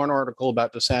 I've written one article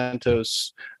about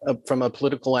DeSantis from a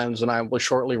political lens, and I will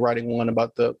shortly writing one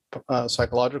about the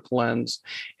psychological lens.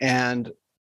 And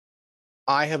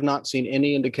I have not seen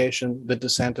any indication that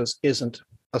DeSantis isn't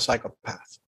a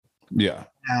psychopath. Yeah.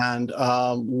 And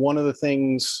one of the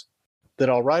things that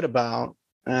I'll write about,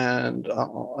 and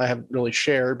I haven't really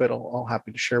shared, but I'll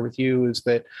happy to share with you, is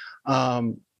that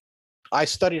I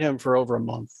studied him for over a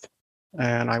month.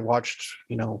 And I watched,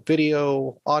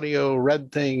 video, audio,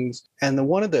 read things. And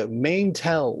one of the main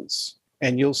tells,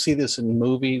 and you'll see this in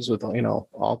movies with,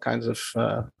 all kinds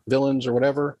of villains or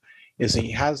whatever, is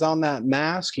he has on that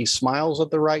mask. He smiles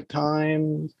at the right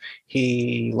time.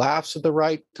 He laughs at the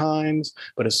right times.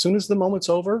 But as soon as the moment's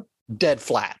over, dead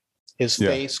flat. His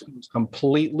face is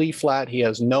completely flat. He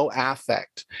has no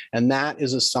affect. And that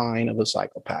is a sign of a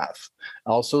psychopath.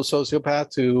 Also sociopath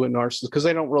too, and narcissist, because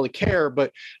they don't really care,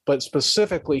 but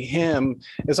specifically him,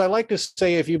 as I like to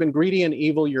say, if you've been greedy and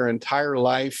evil your entire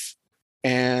life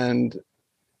and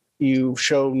you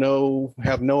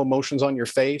have no emotions on your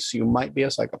face, you might be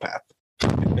a psychopath.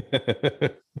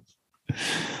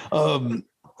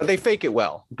 But they fake it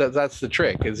well. That's the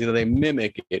trick, is they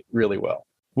mimic it really well.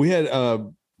 We had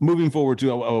moving forward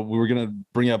to we were gonna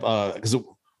bring up because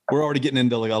we're already getting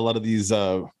into like a lot of these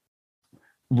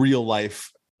real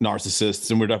life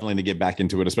narcissists, and we're definitely gonna get back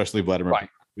into it, especially Vladimir. Right.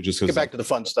 Just get back to the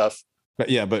fun stuff.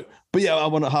 But yeah, I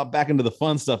want to hop back into the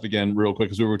fun stuff again real quick,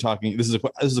 because we were talking. This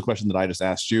is a question that I just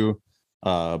asked you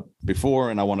before,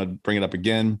 and I want to bring it up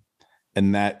again.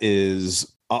 And that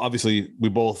is, obviously we're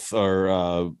both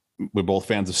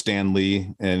fans of Stan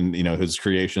Lee and his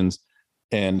creations,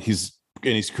 and he's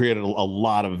created a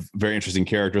lot of very interesting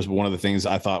characters. But one of the things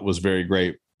I thought was very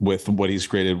great with what he's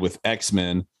created with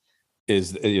X-Men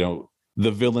is the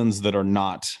villains that are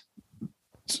not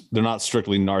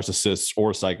strictly narcissists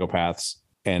or psychopaths.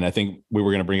 And I think we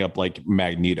were going to bring up like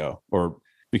Magneto,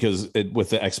 because with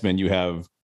the X-Men, you have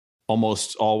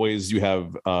almost always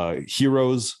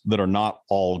heroes that are not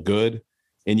all good,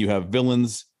 and you have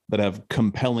villains that have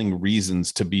compelling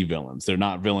reasons to be villains. They're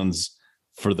not villains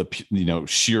for the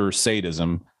sheer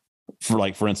sadism.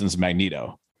 For instance,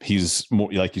 Magneto. He's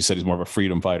more, like you said, he's more of a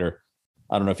freedom fighter.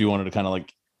 I don't know if you wanted to kind of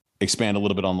like expand a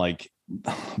little bit on like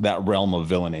that realm of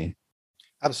villainy.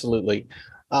 Absolutely.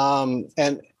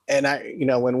 And I,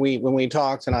 when we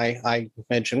talked, and I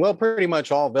mentioned, well, pretty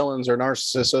much all villains are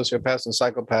narcissists, sociopaths, and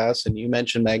psychopaths. And you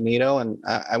mentioned Magneto, and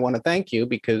I want to thank you,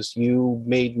 because you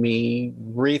made me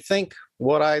rethink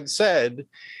what I'd said.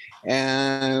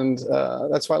 And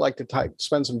that's why I like to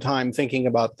spend some time thinking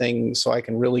about things so I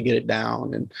can really get it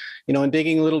down. And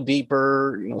digging a little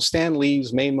deeper, Stan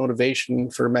Lee's main motivation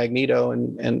for Magneto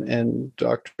and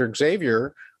Dr.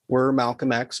 Xavier were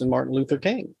Malcolm X and Martin Luther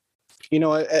King. And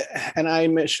I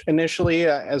initially,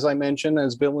 as I mentioned,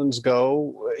 as villains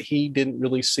go, he didn't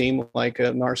really seem like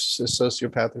a narcissist,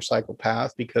 sociopath, or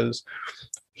psychopath, because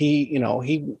he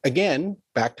again,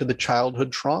 back to the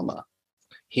childhood trauma.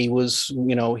 He was,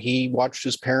 he watched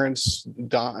his parents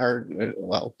die,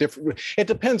 different. It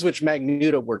depends which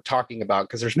Magneto we're talking about,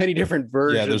 because there's many different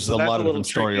versions. Yeah, there's a lot of different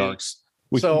story arcs.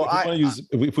 We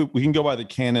can go by the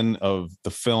canon of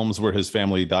the films where his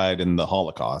family died in the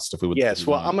Holocaust. If we would, yes.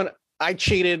 Well, I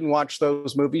cheated and watched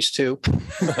those movies too,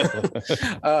 because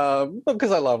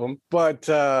I love them. But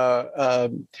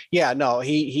he in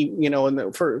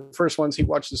the first ones, he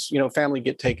watched his family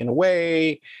get taken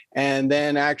away, and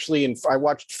then actually, I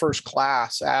watched First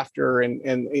Class after, and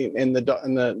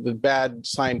the bad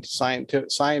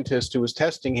scientist who was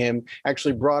testing him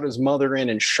actually brought his mother in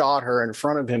and shot her in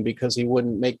front of him because he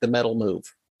wouldn't make the metal move.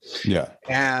 Yeah.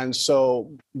 And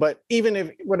so, but even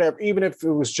if it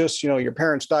was just, your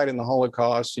parents died in the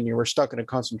Holocaust and you were stuck in a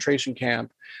concentration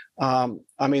camp,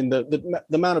 the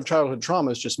amount of childhood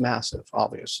trauma is just massive,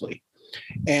 obviously.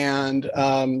 And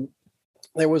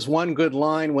there was one good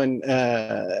line when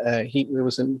it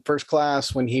was in First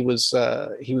Class, when he was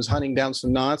hunting down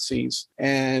some Nazis,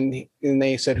 and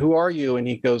they said, "Who are you?" And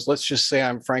he goes, "Let's just say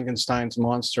I'm Frankenstein's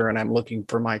monster and I'm looking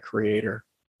for my creator."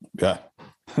 Yeah.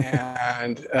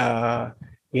 And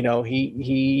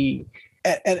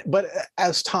but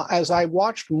as I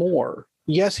watched more,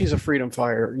 yes, he's a freedom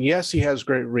fighter. Yes, he has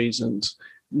great reasons.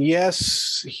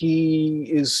 Yes, he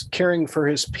is caring for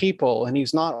his people, and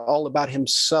he's not all about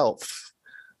himself.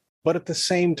 But at the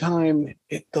same time,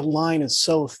 the line is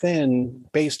so thin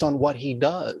based on what he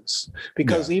does,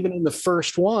 because even in the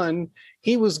first one,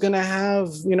 he was going to have,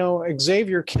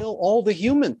 Xavier kill all the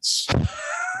humans.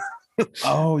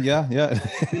 Oh yeah.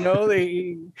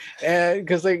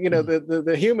 Because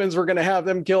the humans were going to have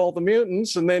them kill all the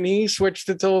mutants, and then he switched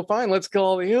it to, fine, let's kill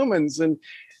all the humans.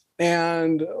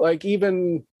 And like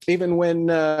even when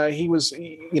he was,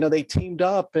 they teamed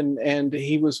up, and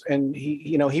he was going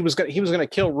to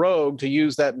kill Rogue to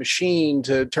use that machine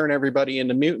to turn everybody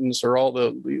into mutants, or all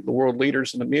the world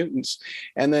leaders into mutants.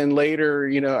 And then later,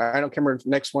 I don't remember the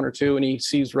next one or two, and he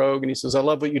sees Rogue and he says, "I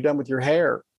love what you've done with your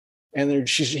hair." And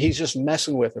he's just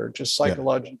messing with her, just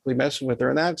psychologically messing with her.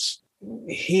 And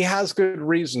he has good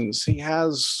reasons. He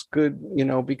has good,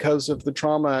 because of the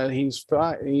trauma. He's,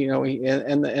 the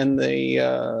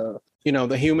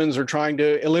humans are trying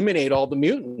to eliminate all the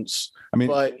mutants. I mean,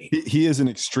 but he is an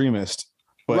extremist,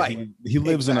 but right. he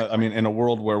lives in a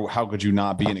world where how could you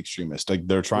not be an extremist? Like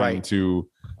they're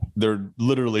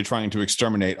literally trying to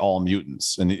exterminate all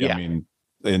mutants. And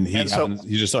And he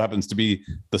just so happens to be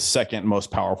the second most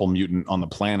powerful mutant on the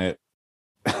planet.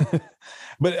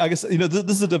 But I guess, this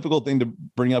is a difficult thing to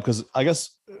bring up,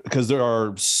 because there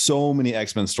are so many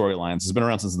X-Men storylines. It's been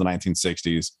around since the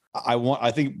 1960s.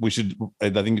 I think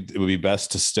it would be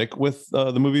best to stick with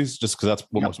the movies, just because that's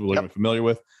what most people are familiar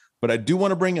with. But I do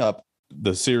want to bring up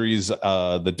the series,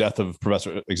 The Death of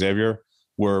Professor Xavier,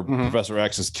 where Professor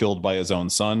X is killed by his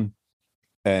own son.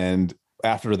 And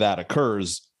after that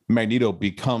occurs, Magneto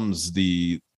becomes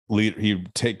the leader. He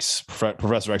takes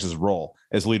Professor X's role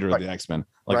as leader of the X-Men.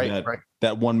 Like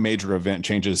that one major event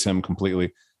changes him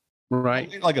completely.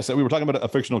 Right. Like I said, we were talking about a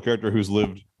fictional character who's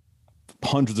lived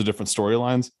hundreds of different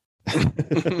storylines.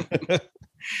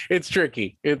 It's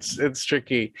tricky. It's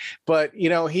tricky. But you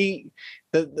know,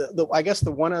 I guess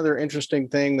the one other interesting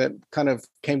thing that kind of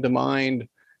came to mind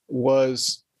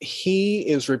was he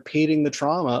is repeating the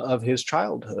trauma of his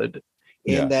childhood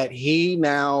in that he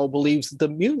now believes that the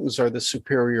mutants are the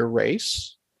superior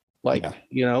race. Like,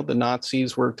 you know, the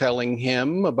Nazis were telling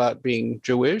him about being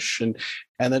Jewish and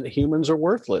that humans are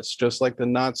worthless, just like the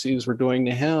Nazis were doing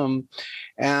to him.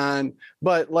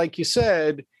 But like you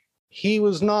said, he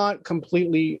was not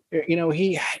completely, you know,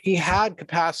 he had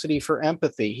capacity for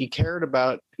empathy. He cared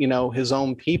about, you know, his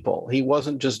own people. He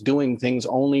wasn't just doing things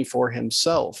only for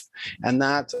himself. And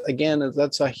that, again,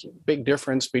 that's a big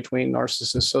difference between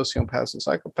narcissists, sociopaths, and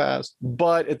psychopaths.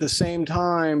 But at the same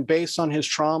time, based on his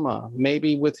trauma,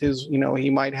 maybe with his, you know, he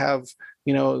might have,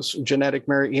 you know, genetic,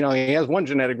 you know, he has one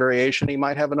genetic variation, he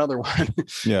might have another one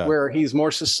where he's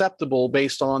more susceptible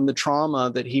based on the trauma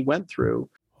that he went through.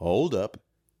 Hold up.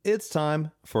 It's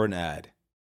time for an ad.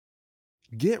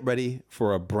 Get ready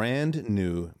for a brand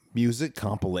new music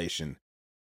compilation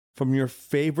from your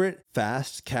favorite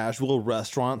fast casual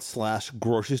restaurant /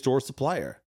 grocery store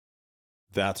supplier.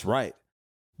 That's right.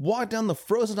 Walk down the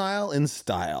frozen aisle in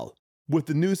style with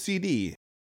the new CD.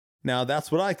 Now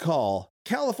that's what I call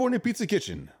California Pizza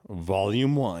Kitchen,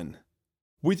 Volume 1.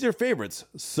 With your favorites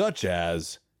such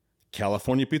as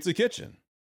California Pizza Kitchen,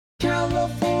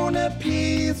 California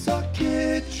Pizza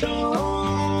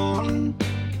Kitchen.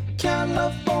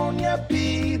 California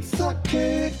Pizza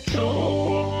Kitchen.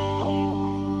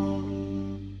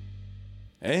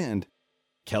 and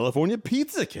California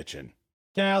Pizza Kitchen.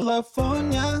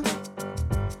 California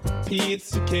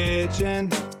Pizza Kitchen.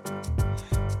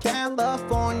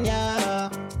 California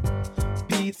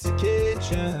Pizza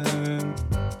Kitchen.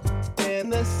 In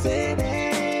the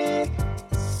city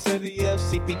of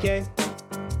CPK.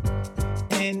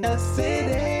 In the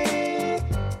city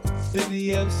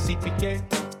of CPK.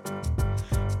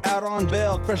 Out on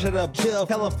bail, fresh it up, chill,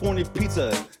 California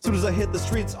pizza. Soon as I hit the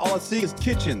streets, all I see is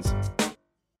kitchens.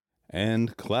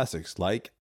 And classics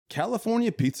like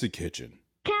California Pizza Kitchen.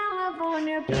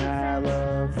 California pizza.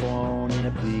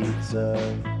 California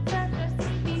Pizza.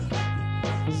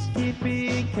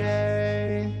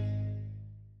 CPK.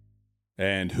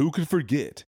 And who could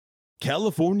forget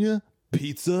California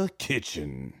Pizza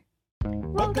Kitchen?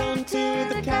 Welcome to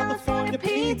the California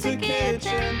Pizza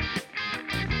Kitchen.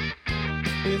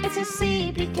 It's a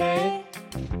CPK.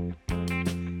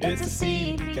 It's a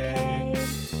CPK.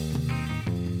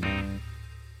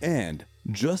 And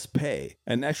just pay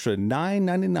an extra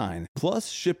 $9.99 plus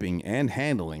shipping and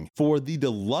handling for the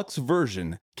deluxe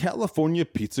version California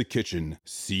Pizza Kitchen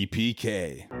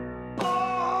CPK.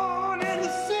 Born in the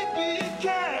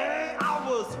CPK. I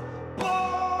was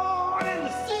born in the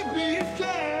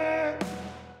CPK.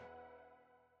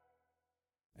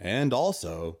 And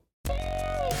also,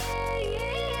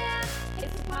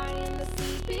 It's a party in the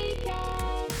CPK.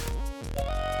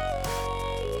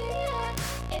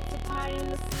 It's a party in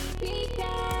the CPK.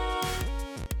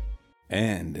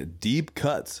 and deep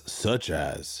cuts such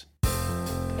as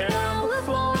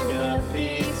California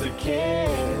Pizza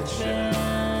Kitchen.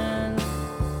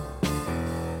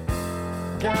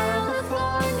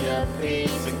 California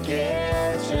Pizza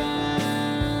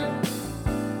Kitchen.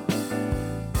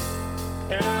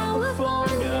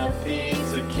 California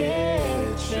Pizza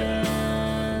Kitchen.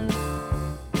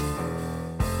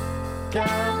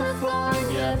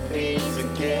 California Pizza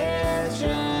Kitchen.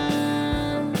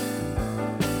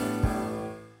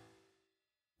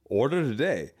 order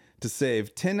today to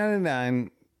save $10.99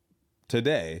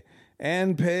 today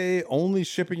and pay only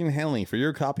shipping and handling for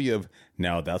your copy of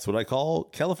Now That's What I Call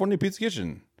California Pizza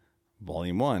Kitchen,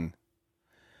 Volume 1.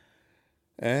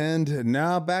 And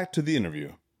now back to the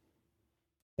interview.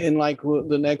 And like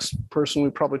the next person we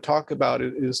probably talk about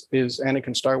is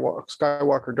Anakin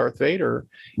Skywalker, Darth Vader,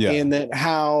 in that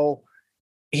how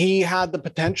he had the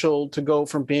potential to go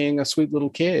from being a sweet little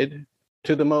kid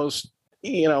to the most,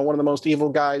 you know, one of the most evil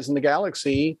guys in the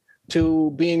galaxy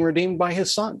to being redeemed by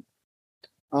his son.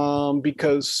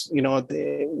 Because, you know,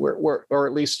 or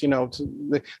at least, you know,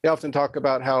 they often talk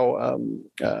about how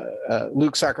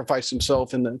Luke sacrificed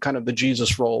himself in the kind of the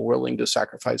Jesus role, willing to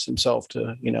sacrifice himself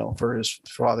to, you know, for his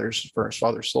father's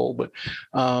soul. But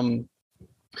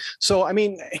so, I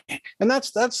mean, and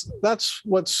that's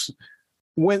what's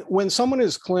when someone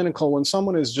is clinical, when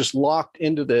someone is just locked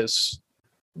into this,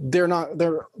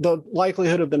 the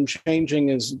likelihood of them changing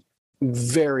is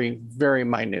very, very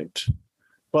minute.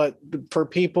 But for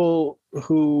people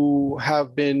who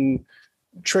have been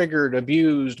triggered,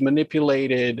 abused,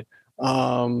 manipulated,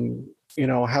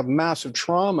 have massive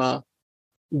trauma,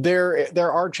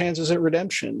 there are chances at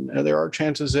redemption. There are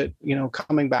chances at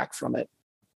coming back from it.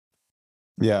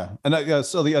 Yeah, and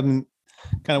so kind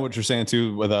of what you're saying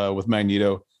too with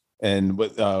Magneto and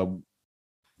with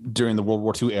during the World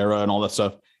War II era and all that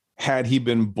stuff. Had he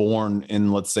been born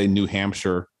in, let's say, New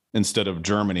Hampshire instead of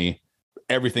Germany,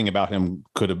 everything about him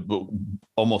could have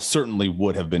almost certainly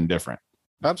would have been different.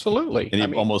 Absolutely.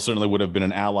 And he almost certainly would have been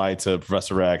an ally to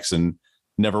Professor X and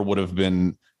never would have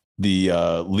been the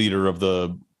leader of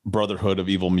the Brotherhood of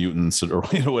Evil Mutants, or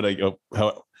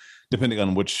depending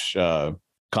on which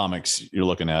comics you're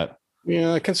looking at.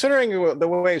 Yeah, considering the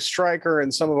way Stryker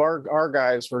and some of our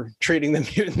guys were treating the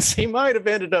mutants, he might have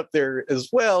ended up there as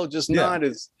well, just not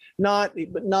as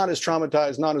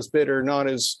traumatized, not as bitter, not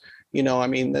as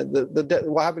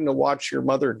the having to watch your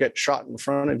mother get shot in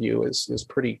front of you is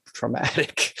pretty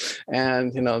traumatic.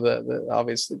 And the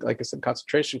obviously, like I said,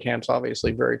 concentration camps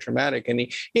obviously very traumatic.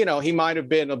 And he might have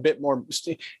been a bit more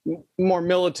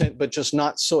militant, but just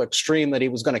not so extreme that he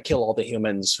was going to kill all the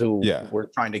humans who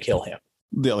were trying to kill him.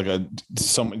 Yeah, like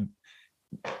some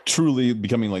truly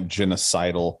becoming like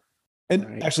genocidal. And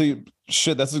right. Actually,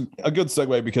 that's a good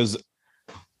segue, because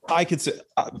I could say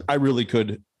I really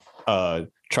could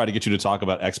try to get you to talk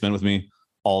about X-Men with me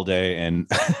all day, and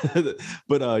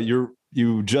but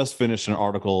you just finished an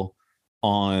article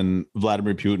on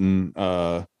Vladimir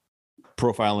Putin,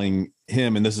 profiling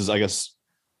him, and this is, I guess,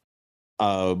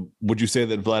 would you say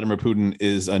that Vladimir Putin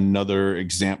is another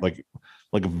example,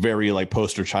 like a very like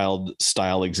poster child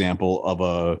style example of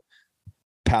a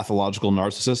pathological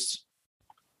narcissist?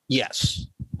 Yes.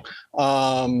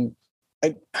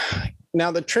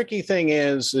 Now the tricky thing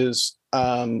is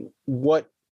what's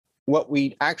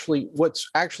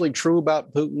actually true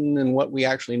about Putin and what we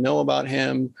actually know about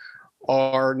him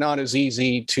are not as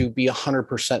easy to be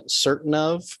 100% certain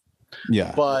of.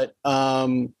 Yeah. But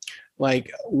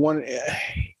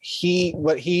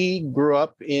he grew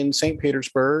up in St.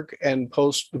 Petersburg, and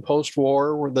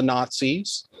post-war were the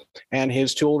Nazis, and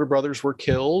his two older brothers were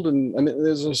killed. And I mean,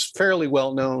 there's fairly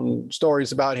well-known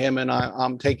stories about him, and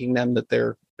I'm taking them that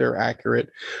they're accurate.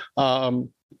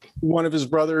 One of his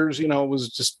brothers, was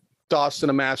just tossed in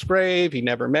a mass grave. He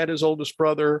never met his oldest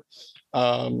brother.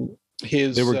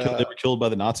 They were killed by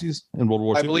the Nazis in World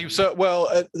War II? I believe so. Well,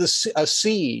 a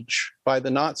siege by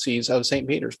the Nazis of St.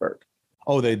 Petersburg.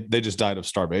 Oh, they just died of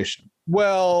starvation.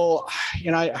 Well,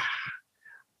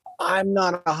 I'm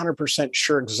not 100%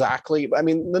 sure exactly. I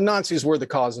mean, the Nazis were the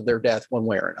cause of their death one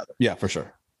way or another. Yeah, for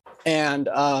sure. And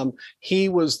he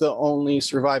was the only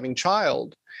surviving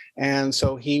child. And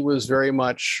so he was very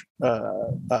much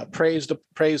praised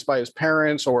by his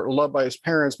parents, or loved by his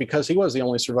parents, because he was the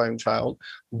only surviving child.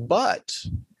 But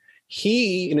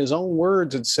he, in his own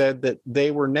words, had said that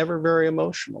they were never very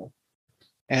emotional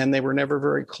and they were never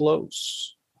very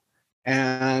close.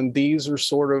 And these are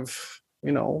sort of,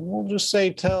 we'll just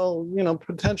say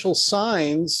potential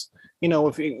signs,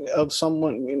 of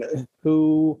someone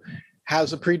who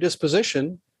has a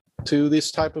predisposition to this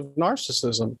type of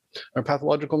narcissism or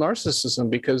pathological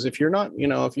narcissism. Because if you're not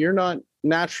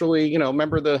naturally,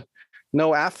 remember the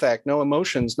no affect, no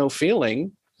emotions, no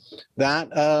feeling,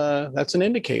 that's an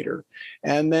indicator.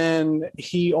 And then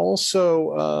he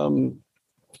also,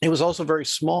 he was also very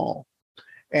small,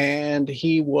 and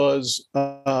he was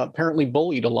apparently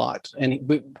bullied a lot.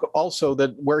 And also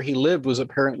that where he lived was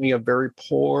apparently a very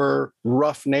poor,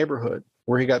 rough neighborhood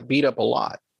where he got beat up a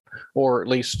lot, or at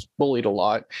least bullied a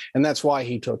lot. And that's why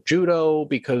he took judo,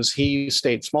 because he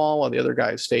stayed small while the other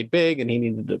guys stayed big, and he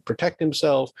needed to protect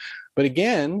himself. But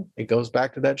again, it goes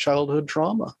back to that childhood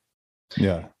trauma.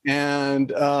 Yeah.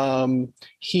 And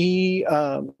he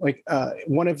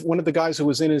one of the guys who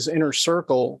was in his inner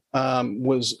circle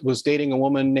was dating a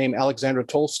woman named Alexandra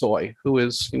Tolstoy, who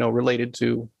is related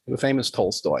to the famous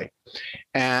Tolstoy.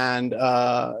 And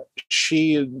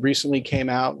she recently came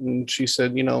out and she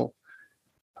said,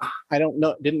 I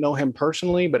didn't know him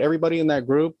personally, but everybody in that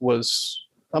group was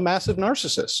a massive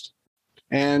narcissist.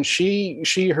 And she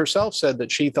herself said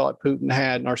that she thought Putin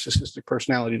had narcissistic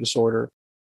personality disorder.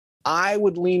 I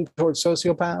would lean towards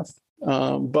sociopath,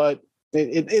 but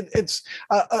it's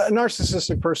a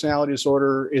narcissistic personality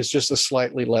disorder is just a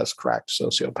slightly less cracked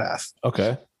sociopath.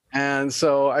 Okay. And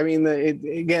so, I mean,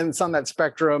 again, it's on that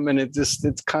spectrum, and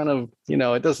it's kind of,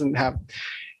 it doesn't have,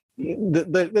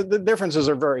 the differences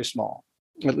are very small.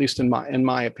 at least in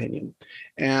my opinion.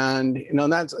 And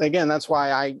that's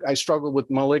why I struggle with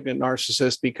malignant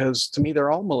narcissists, because to me, they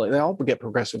all get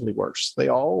progressively worse. They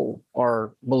all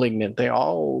are malignant. They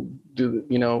all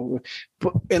do,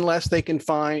 unless they can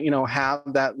find, have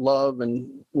that love and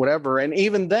whatever. And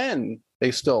even then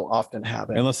they still often have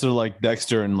it. Unless they're like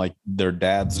Dexter and like their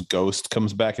dad's ghost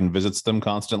comes back and visits them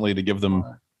constantly to give them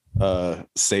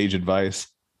sage advice.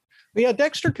 Yeah,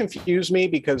 Dexter confused me,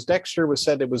 because Dexter was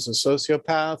said it was a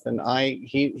sociopath, and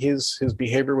his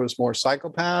behavior was more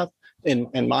psychopath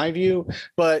in my view.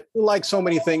 But like so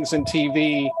many things in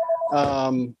TV,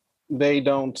 they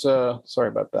don't. Sorry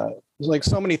about that. Like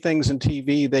so many things in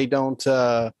TV, they don't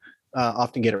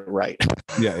often get it right.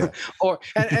 Yeah.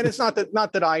 and it's not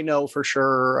that I know for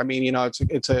sure. I mean,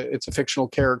 it's a fictional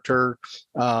character,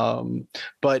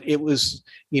 but it was,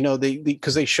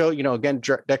 because they show, again,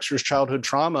 Dexter's childhood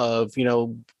trauma of,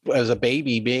 as a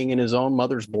baby being in his own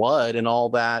mother's blood and all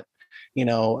that,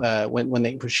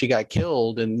 when she got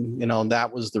killed, and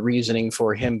that was the reasoning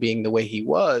for him being the way he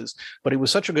was. But he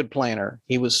was such a good planner.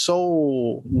 He was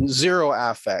so zero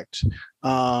affect.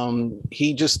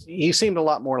 He seemed a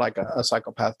lot more like a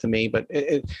psychopath to me. But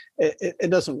it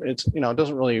doesn't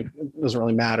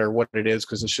really matter what it is,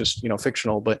 because it's just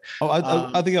fictional. But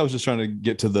I think I was just trying to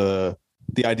get to the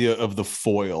idea of the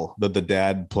foil that the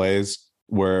dad plays,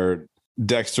 where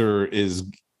Dexter is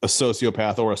a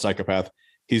sociopath or a psychopath.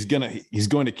 He's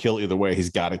going to kill either way. He's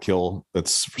got to kill.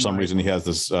 That's for some reason he has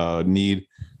this need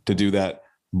to do that,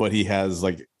 but he has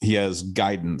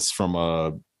guidance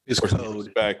from his code.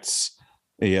 Respects.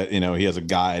 He has a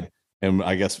guide. And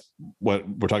I guess what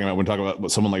we're talking about when talking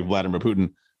about someone like Vladimir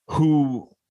Putin, who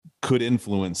could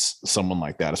influence someone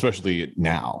like that, especially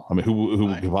now. I mean,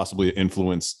 who could possibly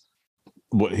influence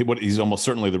what he's almost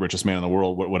certainly the richest man in the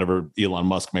world, whatever Elon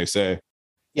Musk may say.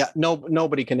 Yeah,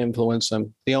 nobody can influence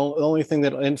him. The only thing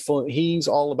that he's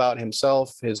all about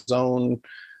himself, his own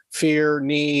fear,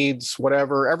 needs,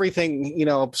 whatever, everything.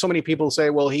 So many people say,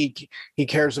 well, he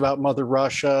cares about Mother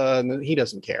Russia, and he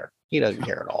doesn't care. He doesn't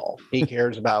care at all. He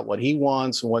cares about what he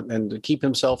wants and to keep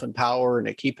himself in power and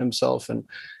to keep himself and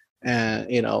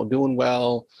doing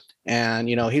well. And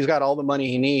he's got all the money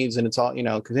he needs, and it's all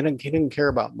because he didn't care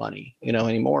about money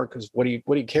anymore. Because what do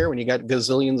you care when you got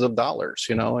gazillions of dollars?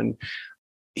 And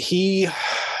he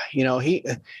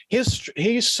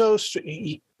is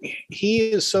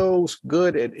so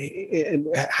good at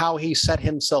how he set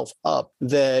himself up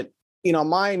that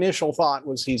my initial thought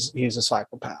was he's a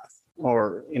psychopath,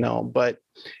 but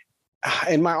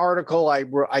in my article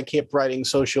I kept writing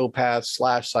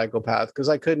sociopath / psychopath, because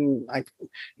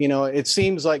it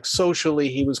seems like socially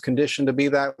he was conditioned to be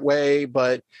that way,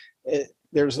 but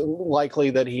there's likely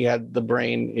that he had the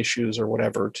brain issues or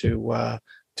whatever to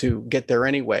get there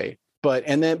anyway. But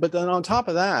then on top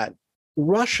of that,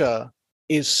 Russia's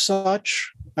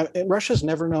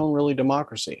never known really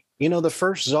democracy. The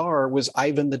first czar was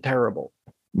Ivan the Terrible.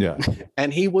 Yeah.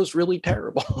 And he was really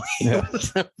terrible. He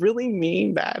was a really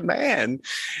mean, bad man.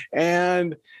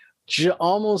 And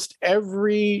almost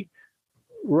every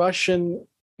Russian,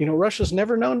 Russia's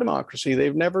never known democracy.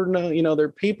 They've never known, their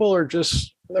people are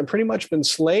just, they've pretty much been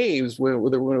slaves when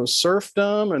it was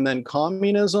serfdom and then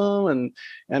communism and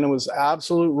it was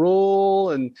absolute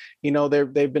rule. And,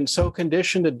 they've been so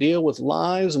conditioned to deal with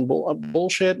lies and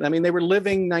bullshit. I mean, they were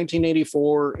living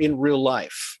 1984 in real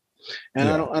life. And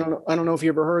I don't know if you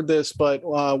ever heard this, but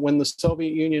when the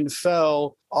Soviet Union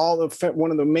fell,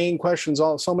 one of the main questions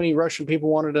so many Russian people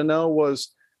wanted to know was,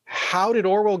 how did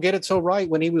Orwell get it so right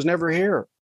when he was never here?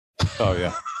 Oh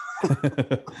yeah.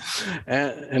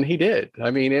 and he did.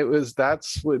 I mean,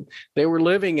 that's what they were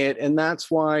living it. And that's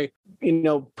why,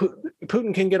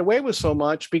 Putin can get away with so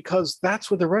much, because that's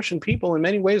what the Russian people in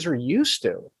many ways are used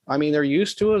to. I mean, they're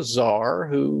used to a czar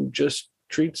who just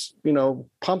treats,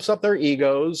 pumps up their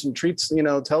egos and treats,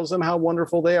 tells them how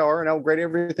wonderful they are and how great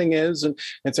everything is. And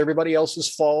it's everybody else's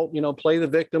fault, play the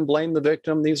victim, blame the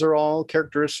victim. These are all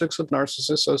characteristics of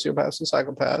narcissists, sociopaths, and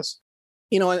psychopaths.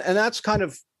 And that's kind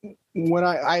of when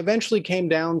I eventually came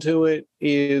down to it,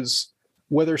 is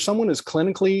whether someone is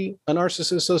clinically a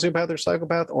narcissist, sociopath, or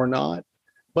psychopath or not,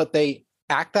 but they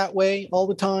act that way all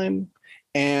the time,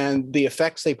 and the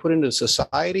effects they put into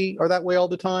society are that way all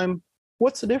the time.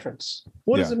 What's the difference?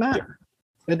 What does it matter?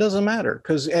 It doesn't matter,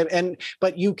 because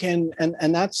but you can,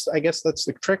 and that's, I guess that's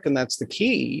the trick, and that's the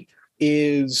key,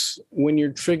 is when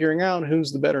you're figuring out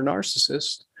who's the better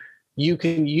narcissist, you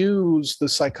can use the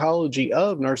psychology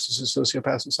of narcissists,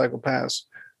 sociopaths, and psychopaths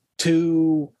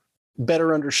to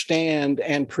better understand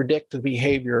and predict the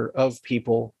behavior of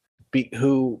people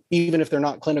who, even if they're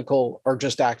not clinical, are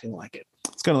just acting like it.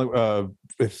 It's kind of like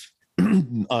if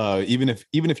even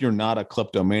if you're not a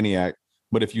kleptomaniac,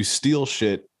 but if you steal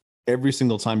shit every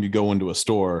single time you go into a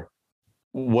store,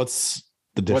 what's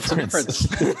the difference? What's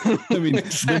the difference? I mean,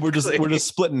 Exactly. we're just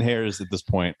splitting hairs at this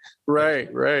point. Right.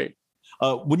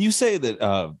 When you say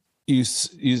that, you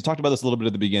talked about this a little bit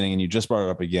at the beginning, and you just brought it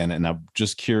up again, and I'm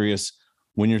just curious,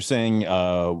 when you're saying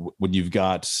when you've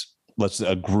got, let's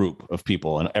say, a group of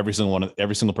people, and every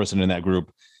single person in that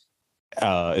group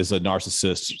is a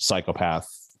narcissist, psychopath,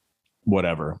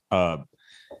 whatever,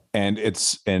 and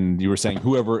you were saying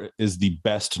whoever is the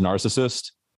best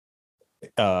narcissist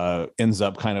ends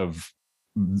up kind of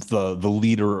the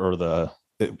leader, or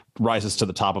it rises to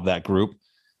the top of that group.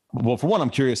 Well, for one, I'm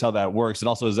curious how that works, and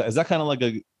also is that kind of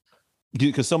like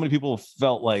because so many people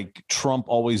felt like Trump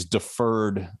always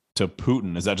deferred to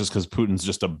Putin. Is that just because Putin's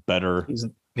just a better?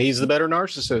 He's the better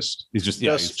narcissist. He's just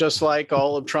just like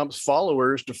all of Trump's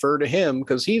followers defer to him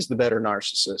because he's the better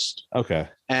narcissist. Okay.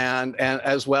 And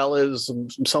as well as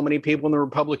so many people in the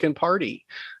Republican Party.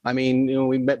 I mean,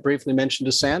 we briefly mentioned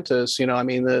DeSantis. I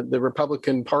mean, the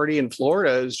Republican Party in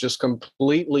Florida has just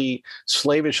completely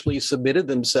slavishly submitted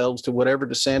themselves to whatever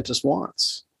DeSantis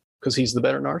wants because he's the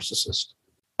better narcissist.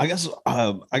 I guess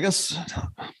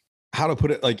how to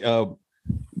put it, like,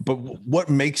 but what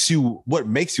makes you a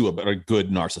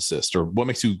good narcissist, or what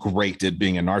makes you great at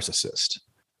being a narcissist?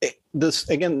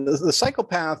 The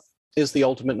psychopath is the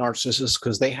ultimate narcissist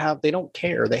because they don't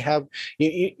care. They have,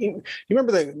 you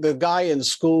remember the guy in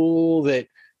school that,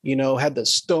 had the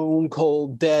stone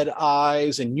cold dead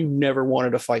eyes and you never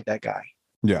wanted to fight that guy.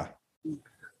 Yeah.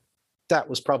 That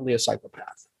was probably a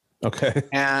psychopath. Okay.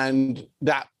 And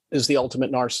that is the ultimate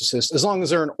narcissist, as long as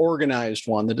they're an organized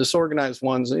one. The disorganized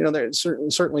ones,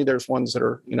 certainly there's ones that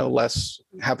are, less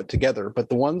have it together, but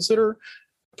the ones that are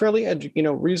fairly,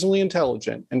 reasonably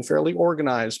intelligent and fairly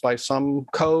organized by some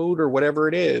code or whatever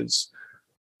it is,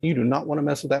 you do not want to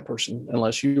mess with that person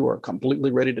unless you are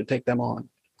completely ready to take them on.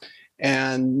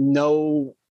 And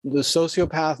the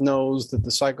sociopath knows that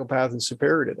the psychopath is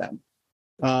superior to them.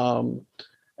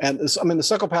 The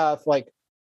psychopath, like,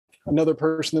 another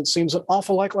person that seems an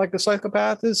awful lot like the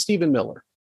psychopath is Stephen Miller.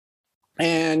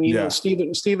 And,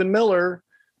 Stephen Miller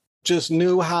just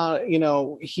knew how,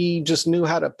 he just knew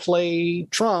how to play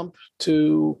Trump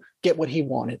to get what he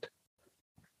wanted,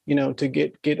 to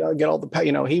get all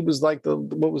the, he was like the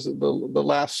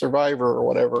last survivor or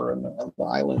whatever on the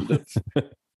island of,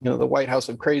 the White House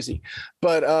of crazy.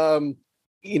 But,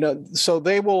 so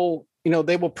they will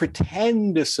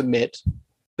pretend to submit.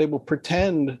 They will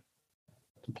pretend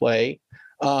to play,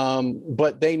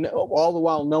 but they know, all the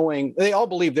while knowing, they all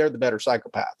believe they're the better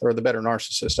psychopath, or the better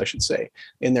narcissist, I should say,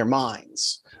 in their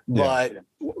minds. Yeah.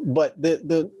 But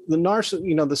the the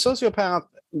sociopath,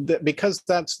 because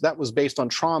that was based on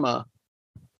trauma,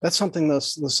 that's something the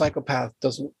psychopath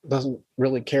doesn't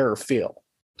really care or feel.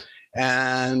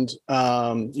 And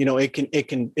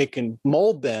it can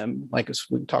mold them, like as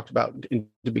we talked about,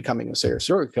 into becoming a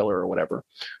serial killer or whatever.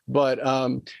 But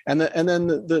since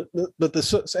the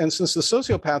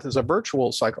sociopath is a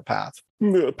virtual psychopath,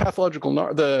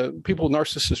 the people with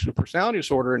narcissistic personality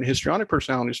disorder and histrionic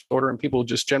personality disorder, and people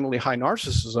just generally high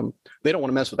narcissism, they don't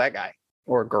want to mess with that guy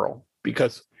or girl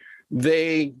because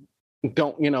they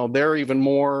don't, they're even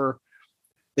more.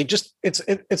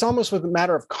 It's almost with a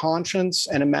matter of conscience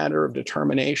and a matter of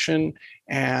determination.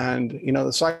 And,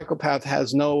 the psychopath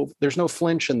there's no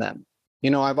flinch in them.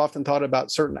 I've often thought about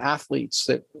certain athletes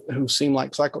who seem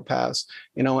like psychopaths,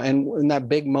 and when that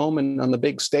big moment on the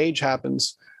big stage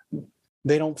happens,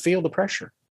 they don't feel the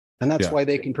pressure. And that's why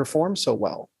they can perform so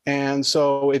well. And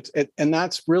so and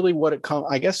that's really what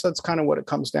I guess that's kind of what it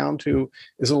comes down to,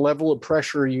 is a level of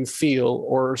pressure you feel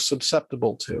or are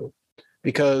susceptible to.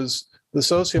 Because the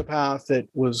sociopath that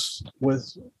was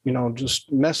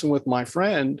just messing with my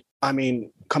friend, I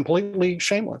mean, completely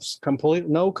shameless,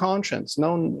 no conscience,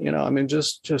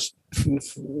 just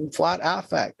flat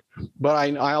affect. But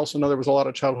I also know there was a lot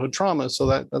of childhood trauma, so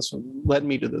that's what led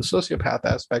me to the sociopath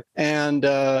aspect. And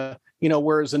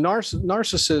whereas the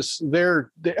narcissists,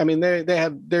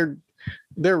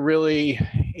 they're really,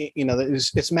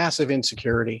 it's massive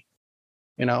insecurity.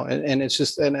 And it's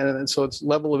just, and so it's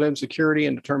level of insecurity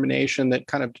and determination that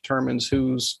kind of determines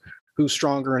who's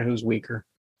stronger and who's weaker.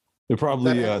 It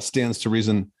probably stands to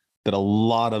reason that a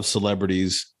lot of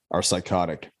celebrities are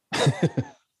psychotic.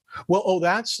 Well,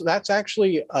 that's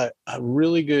actually a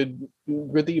really good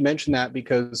that you mentioned that,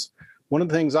 because one of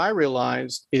the things I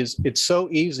realized is it's so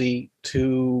easy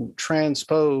to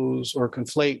transpose or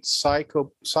conflate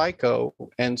psycho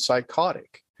and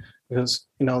psychotic. Because,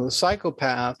 the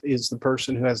psychopath is the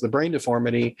person who has the brain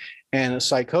deformity and a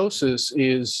psychosis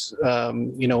is,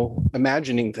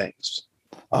 imagining things.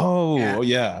 Oh, Yeah.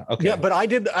 yeah. Okay. Yeah, but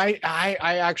I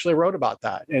actually wrote about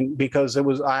that, and because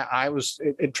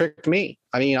it tricked me.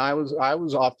 I mean, I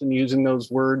was often using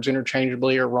those words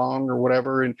interchangeably or wrong or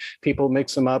whatever, and people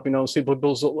mix them up.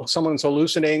 Someone's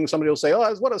hallucinating, somebody will say,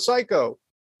 "Oh, what a psycho."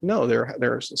 No,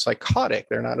 they're psychotic.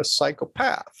 They're not a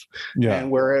psychopath. Yeah. And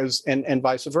whereas and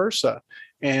vice versa.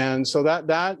 And so that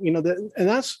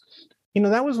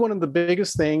was one of the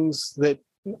biggest things that,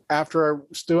 after I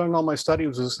was doing all my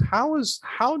studies, was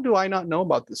how do I not know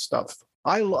about this stuff?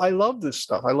 I love this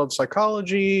stuff. I love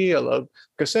psychology. Like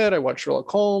I said, I watched Sherlock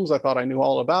Holmes. I thought I knew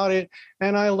all about it.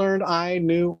 And I learned I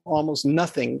knew almost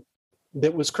nothing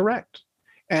that was correct.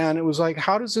 And it was like,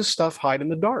 how does this stuff hide in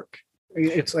the dark?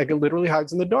 It's like it literally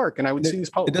hides in the dark. And I would see these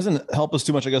It doesn't help us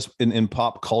too much, I guess, in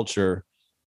pop culture,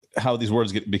 how these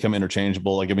words become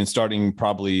interchangeable. Like, I mean, starting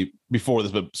probably before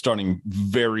this, but starting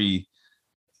very,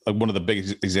 like, one of the big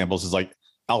examples is like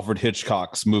Alfred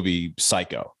Hitchcock's movie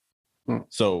Psycho.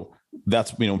 So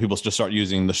that's, when people just start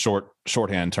using the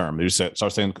shorthand term. They just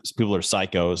start saying people are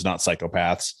psychos, not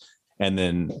psychopaths. And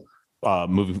then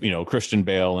Christian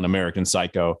Bale in American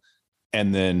Psycho.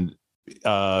 And then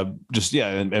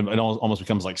and it almost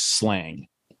becomes like slang,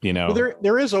 Well,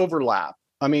 there is overlap.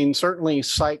 I mean, certainly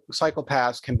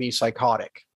psychopaths can be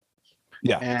psychotic.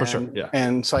 Yeah, for sure. Yeah.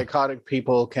 And psychotic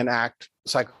people can act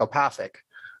psychopathic.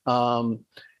 And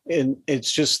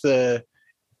it's just like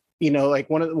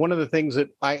one of the things that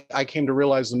I came to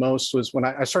realize the most was when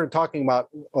I started talking about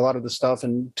a lot of the stuff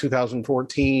in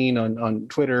 2014 on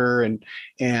Twitter,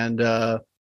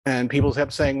 and people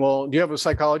kept saying, "Well, do you have a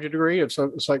psychology degree or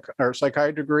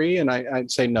psychiatry degree?" And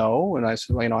I'd say no. And I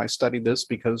said, "Well, I studied this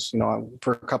because,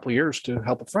 for a couple of years to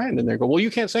help a friend." And they go, "Well, you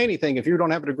can't say anything if you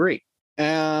don't have a degree."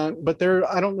 But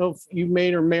I don't know if you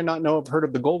may or may not have heard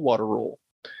of the Goldwater Rule.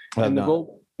 And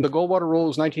the Goldwater Rule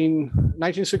is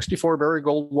 1964. Barry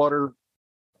Goldwater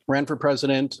ran for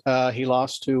president. He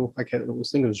lost to, I think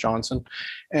it was Johnson.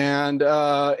 And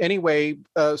anyway,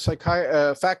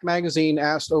 Fact Magazine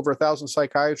asked over 1,000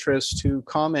 psychiatrists to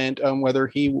comment on whether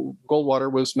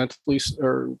Goldwater was mentally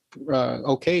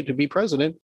okay to be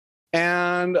president.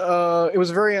 And it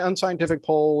was a very unscientific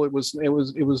poll. It was like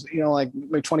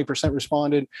 20%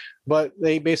 responded, but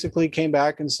they basically came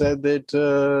back and said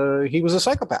that he was a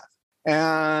psychopath,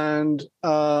 and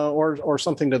or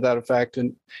something to that effect.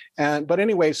 But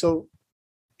anyway, so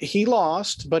he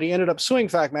lost, but he ended up suing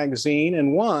Fact Magazine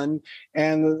and won.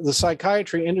 And the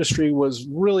psychiatry industry was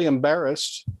really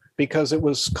embarrassed because it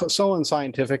was so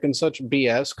unscientific and such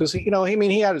BS. Because he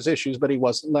had his issues, but he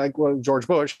wasn't like George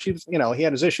Bush. He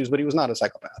had his issues, but he was not a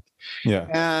psychopath. Yeah.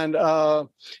 And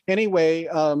anyway,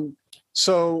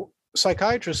 so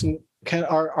psychiatrists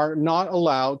are not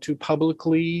allowed to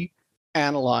publicly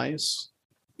analyze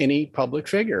any public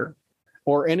figure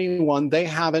or anyone they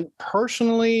haven't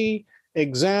personally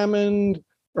examined,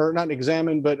 or not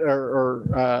examined, but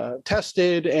or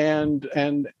tested and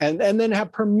then have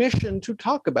permission to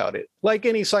talk about it. Like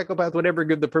any psychopath would ever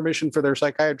give the permission for their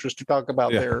psychiatrist to talk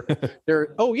about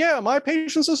their oh yeah, my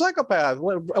patient's a psychopath,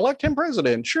 elect him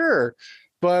president, sure.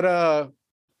 But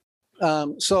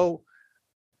so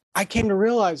I came to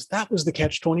realize that was the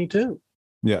catch-22.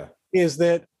 Yeah. Is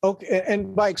that okay?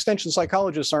 And by extension,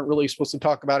 psychologists aren't really supposed to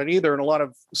talk about it either. And a lot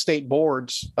of state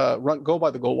boards go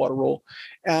by the Goldwater Rule.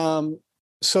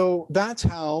 So that's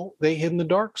how they hid in the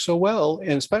dark so well,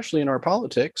 and especially in our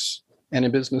politics and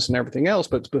in business and everything else,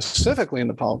 but specifically in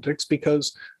the politics,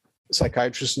 because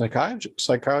psychiatrists and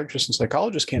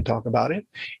psychologists can't talk about it,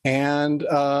 and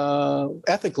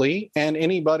ethically, and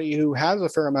anybody who has a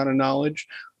fair amount of knowledge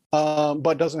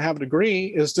but doesn't have a degree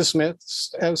is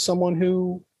dismissed as someone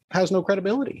who has no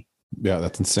credibility. Yeah,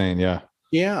 that's insane. Yeah.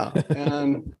 Yeah,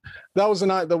 and that was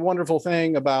the wonderful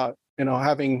thing about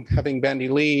having Bandy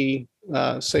Lee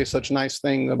say such nice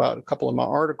thing about a couple of my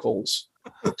articles,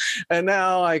 and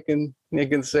now I can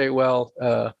say, well,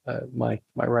 my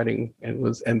writing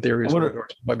and theories were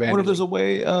endorsed by Bandy. What if there's a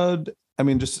way?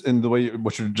 Just in the way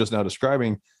what you're just now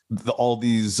describing, all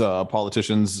these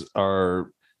politicians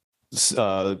are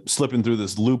slipping through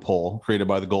this loophole created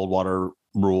by the Goldwater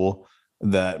Rule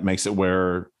that makes it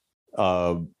where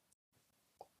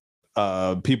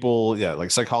people,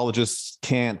 like psychologists,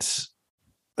 can't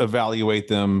evaluate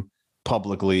them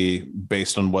publicly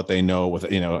based on what they know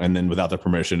and then without their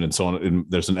permission and so on. And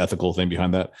there's an ethical thing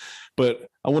behind that. But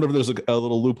I wonder if there's a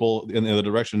little loophole in the other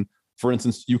direction. For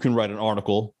instance, you can write an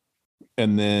article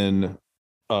and then,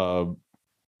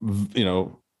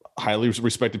 highly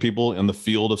respected people in the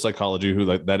field of psychology who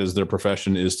that is their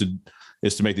profession is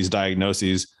to make these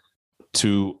diagnoses,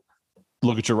 to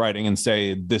look at your writing and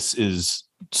say this is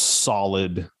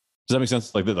solid. Does that make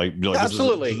sense? Like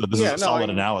Absolutely. This is a solid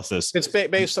analysis. It's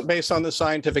based on the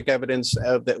scientific evidence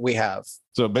that we have.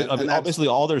 So And basically,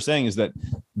 all they're saying is that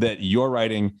your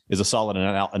writing is a solid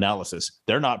analysis.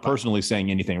 They're not personally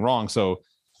saying anything wrong. So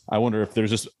I wonder if there's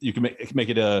just you can make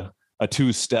it a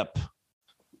 2-step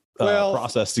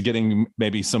process to getting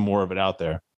maybe some more of it out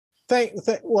there. Thanks.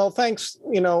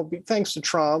 Thanks to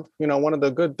Trump. One of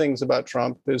the good things about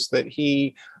Trump is that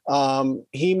he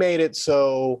made it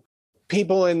so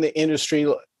people in the industry,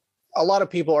 a lot of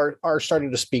people are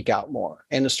starting to speak out more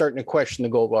and are starting to question the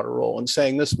Goldwater rule and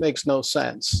saying this makes no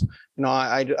sense.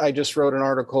 I just wrote an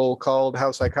article called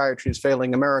 "How Psychiatry is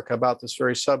Failing America" about this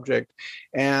very subject,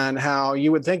 and how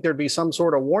you would think there'd be some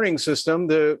sort of warning system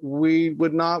that we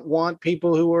would not want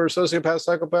people who are sociopaths,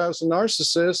 psychopaths, and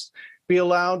narcissists be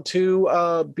allowed to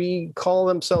call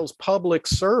themselves public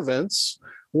servants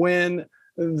when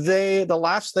the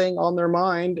last thing on their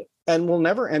mind and will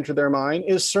never enter their mind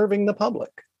is serving the public.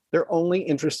 They're only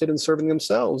interested in serving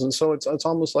themselves, and so it's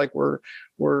almost like we're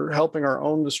helping our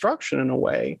own destruction in a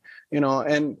way,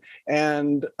 and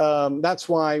that's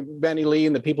why Benny Lee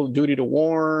and the people of Duty to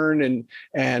Warn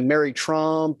and Mary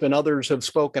Trump and others have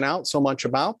spoken out so much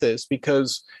about this,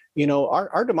 because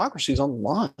our democracy is on the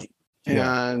line.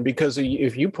 Yeah. And because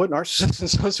if you put narcissists and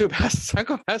sociopaths and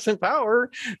psychopaths in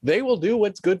power, they will do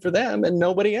what's good for them and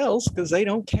nobody else, because they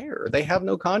don't care. They have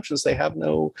no conscience. They have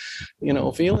no,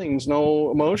 feelings, no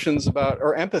emotions about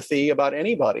or empathy about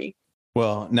anybody.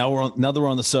 Well, now that we're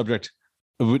on the subject,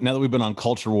 now that we've been on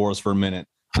culture wars for a minute,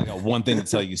 I got one thing to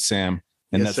tell you, Sam,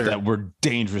 and Yes, that's sir. that we're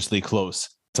dangerously close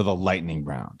to the lightning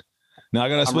round. Now I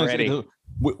gotta I'm ready.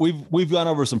 we've gone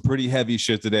over some pretty heavy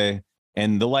shit today,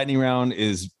 and the lightning round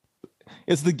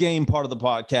it's the game part of the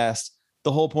podcast.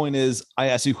 The whole point is I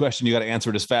ask you a question, you got to answer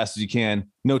it as fast as you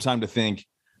can. No time to think.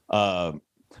 But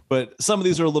some of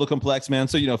these are a little complex, man.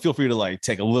 So, feel free to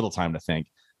take a little time to think,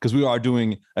 because we are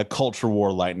doing a culture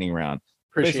war lightning round.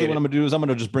 Basically, what I'm going to do is I'm going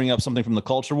to just bring up something from the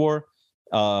culture war,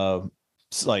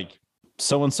 like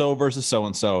so-and-so versus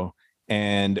so-and-so.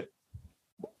 And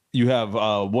you have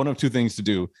one of two things to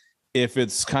do. If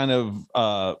it's kind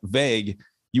of vague,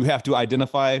 you have to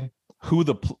identify who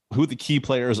the key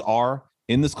players are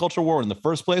in this culture war in the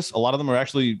first place. A lot of them are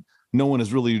actually, no one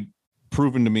has really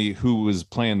proven to me who is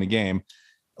playing the game,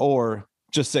 or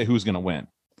just say who's going to win.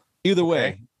 Either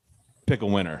way, pick a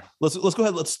winner. Let's go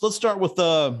ahead. Let's start with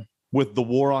the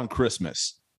war on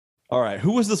Christmas. All right.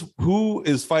 Who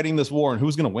is fighting this war, and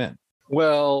who's going to win?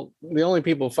 Well, the only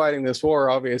people fighting this war,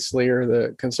 obviously, are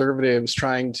the conservatives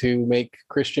trying to make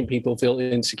Christian people feel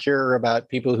insecure about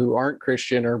people who aren't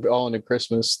Christian or all into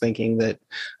Christmas, thinking that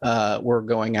we're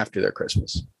going after their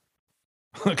Christmas.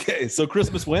 Okay, so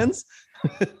Christmas wins?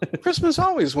 Christmas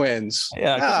always wins.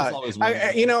 Yeah, Christmas always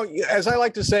wins. As I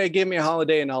like to say, give me a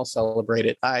holiday and I'll celebrate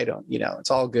it. I don't,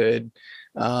 it's all good.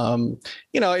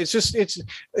 It's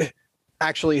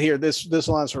actually here. This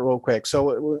will answer real quick.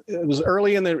 So it was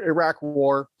early in the Iraq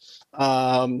War.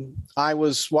 I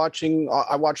watched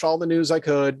all the news I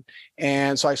could,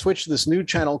 and so I switched to this new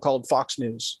channel called Fox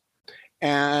News.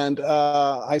 And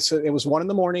I said it was 1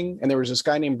 a.m, and there was this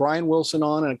guy named Brian Wilson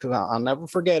on, and I'll never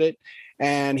forget it.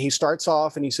 And he starts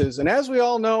off and he says, "And as we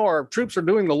all know, our troops are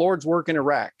doing the Lord's work in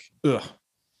Iraq." Ugh.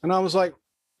 And I was like,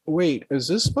 "Wait, is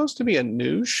this supposed to be a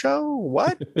news show?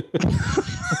 What?"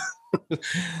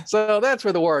 So that's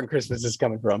where the war on Christmas is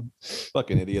coming from.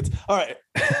 Fucking idiots. All right.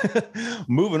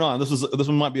 Moving on. This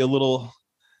one might be a little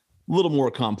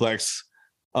more complex.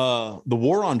 The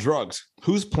war on drugs.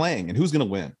 Who's playing and who's going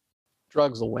to win?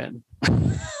 Drugs will win.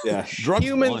 Yeah.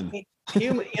 Drugs won.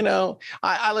 Human,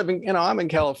 I live in, I'm in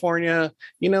California.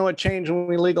 You know what changed when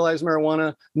we legalized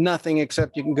marijuana? Nothing,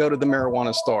 except you can go to the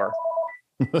marijuana store.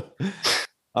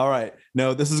 All right.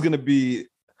 No, this is going to be,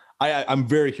 I'm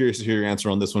very curious to hear your answer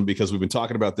on this one, because we've been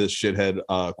talking about this shithead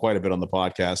quite a bit on the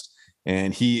podcast,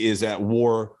 and he is at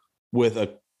war with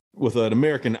an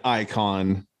American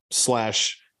icon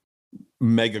 /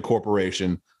 mega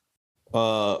corporation.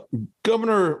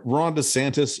 Governor Ron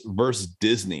DeSantis versus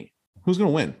Disney. Who's going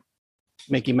to win?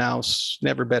 Mickey Mouse.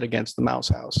 Never bet against the Mouse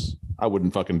House. I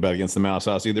wouldn't fucking bet against the Mouse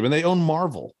House either. And they own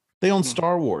Marvel. They own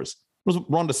Star Wars.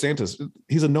 Ron DeSantis,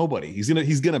 he's a nobody. He's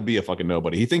gonna be a fucking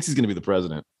nobody. He thinks he's gonna be the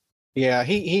president. Yeah,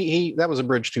 he that was a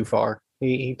bridge too far.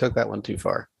 He took that one too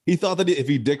far. He thought that if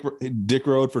he dick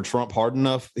rode for Trump hard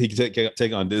enough, he could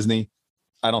take on Disney.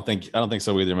 I don't think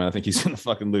so either, man. I think he's gonna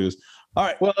fucking lose. All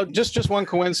right. Well, just one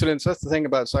coincidence. That's the thing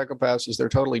about psychopaths, is they're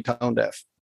totally tone deaf.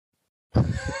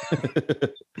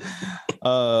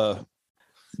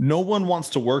 No one wants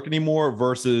to work anymore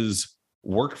versus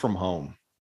work from home.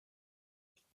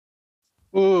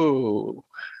 Ooh,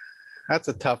 that's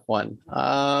a tough one.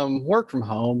 Work from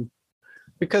home,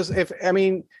 because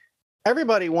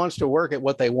everybody wants to work at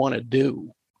what they want to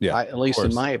do. Yeah, At least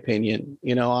in my opinion.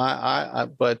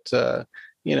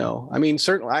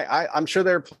 Certainly, I'm sure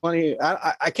there are plenty.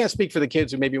 I can't speak for the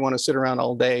kids who maybe want to sit around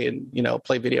all day and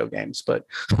play video games, but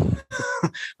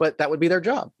but that would be their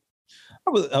job.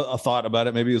 A thought about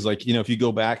it. Maybe it was like, if you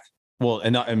go back, well,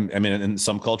 and not, I mean, in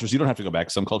some cultures, you don't have to go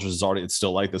back. Some cultures it's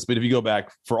still like this. But if you go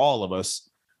back, for all of us,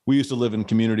 we used to live in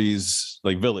communities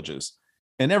like villages,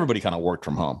 and everybody kind of worked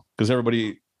from home because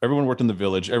everyone worked in the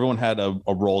village. Everyone had a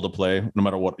role to play, no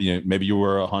matter what. Maybe you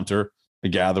were a hunter, a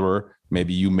gatherer.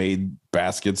 Maybe you made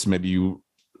baskets. Maybe you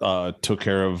took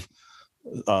care of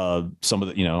some of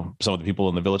the people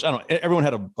in the village. I don't know. Everyone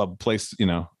had a place,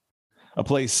 a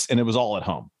place, and it was all at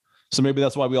home. So maybe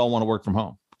that's why we all want to work from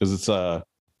home, because it's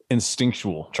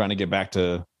instinctual trying to get back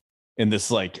to, in this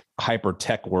like hyper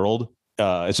tech world.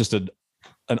 It's just an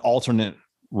alternate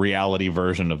reality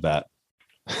version of that.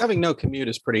 Having no commute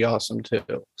is pretty awesome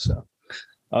too. So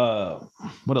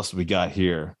what else do we got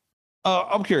here?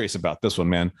 I'm curious about this one,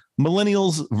 man.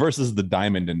 Millennials versus the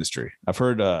diamond industry. I've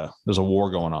heard there's a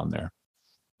war going on there.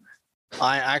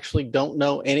 I actually don't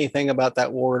know anything about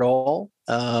that war at all.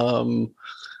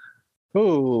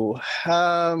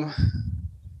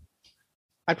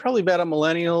 I'd probably bet on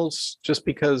millennials, just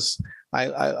because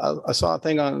I saw a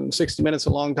thing on 60 Minutes a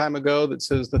long time ago that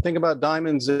says the thing about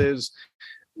diamonds is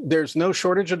there's no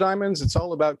shortage of diamonds. It's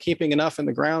all about keeping enough in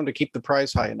the ground to keep the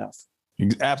price high enough.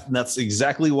 That's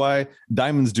exactly why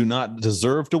diamonds do not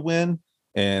deserve to win,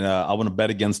 and I want to bet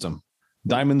against them.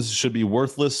 Diamonds should be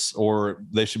worthless, or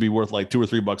they should be worth like $2 or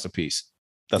 $3 a piece.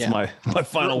 That's my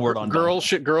final word on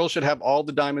girls. Girls should have all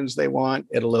the diamonds they want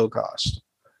at a low cost,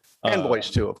 and boys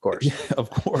too, of course. Yeah, of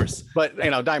course. But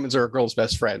diamonds are a girl's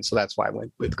best friend, so that's why I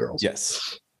went with girls.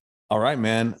 Yes. All right,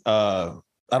 man.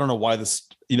 I don't know why this.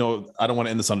 I don't want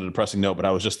to end this on a depressing note, but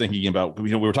I was just thinking about.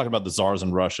 We were talking about the czars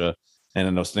in Russia, and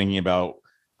then I was thinking about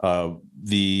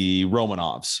the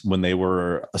Romanovs when they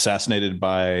were assassinated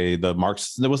by the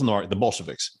Marxists. It wasn't the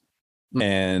Bolsheviks,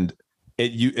 and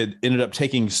it ended up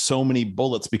taking so many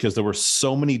bullets because there were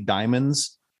so many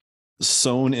diamonds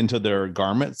sewn into their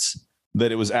garments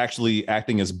that it was actually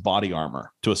acting as body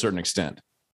armor to a certain extent.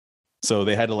 So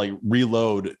they had to like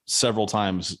reload several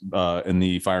times in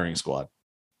the firing squad.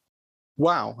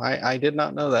 Wow, I did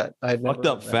not know that. I fucked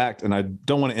up fact, and I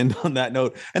don't want to end on that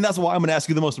note. And that's why I'm going to ask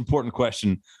you the most important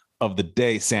question of the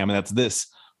day, Sam, and that's this.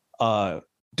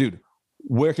 Dude,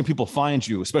 where can people find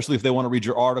you, especially if they want to read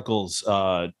your articles,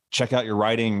 check out your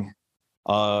writing,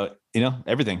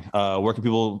 everything? Where can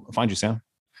people find you, Sam?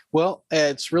 Well,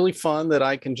 it's really fun that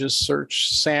I can just search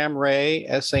Sam Ray,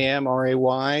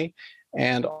 SAMRAY,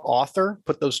 and author,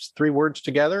 put those 3 words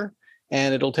together,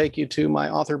 and it'll take you to my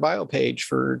author bio page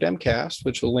for Demcast,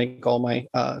 which will link all my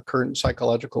current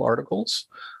psychological articles.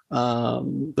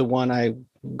 The one I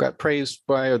got praised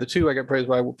by, or the 2 I got praised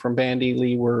by from Bandy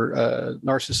Lee, were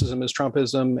Narcissism is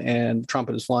Trumpism and Trump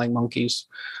and His Flying Monkeys,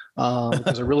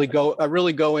 because I really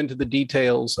go into the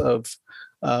details of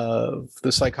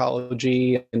the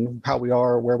psychology and how we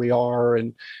are, where we are,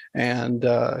 and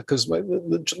because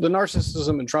the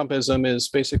Narcissism and Trumpism is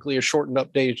basically a shortened,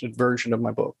 updated version of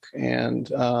my book, and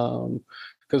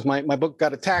because my book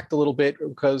got attacked a little bit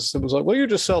because it was like, well, you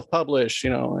just self-publish,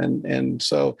 and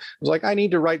so it was like, I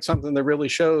need to write something that really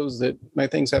shows that my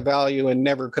things have value, and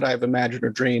never could I have imagined or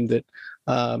dreamed that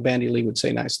Bandy Lee would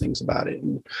say nice things about it.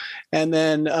 And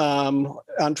then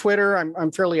on Twitter,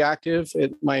 I'm fairly active.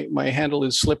 My handle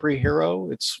is Slippery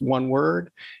Hero. It's one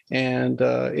word, and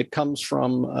it comes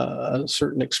from a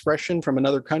certain expression from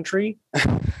another country.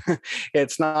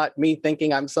 It's not me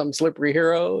thinking I'm some slippery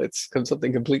hero. It's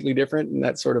something completely different, and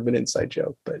that's sort of an inside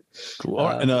joke. But cool.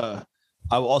 And I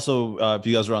will also, if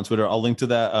you guys are on Twitter, I'll link to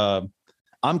that.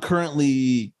 I'm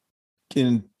currently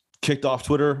kicked off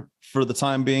Twitter for the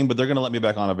time being, but they're going to let me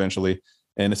back on eventually.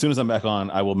 And as soon as I'm back on,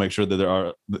 I will make sure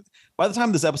that by the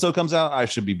time this episode comes out, I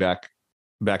should be back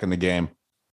in the game.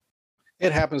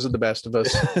 It happens to the best of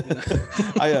us.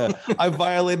 I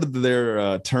violated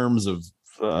their terms of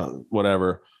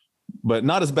whatever, but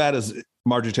not as bad as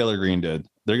Marjorie Taylor Greene did.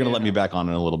 They're going to let me back on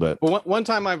in a little bit. Well, one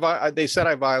time they said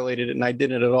I violated it, and I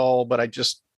didn't at all, but I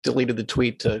just deleted the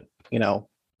tweet to,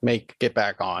 get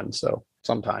back on. So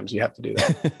sometimes you have to do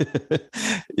that.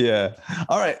 Yeah.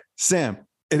 All right, Sam,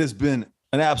 it has been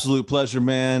an absolute pleasure,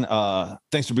 man.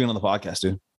 Thanks for being on the podcast,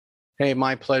 dude. Hey,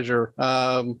 my pleasure.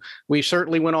 We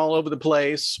certainly went all over the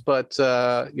place, but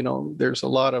there's a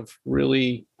lot of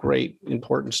really great,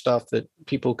 important stuff that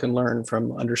people can learn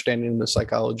from understanding the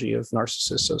psychology of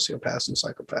narcissists, sociopaths, and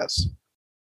psychopaths.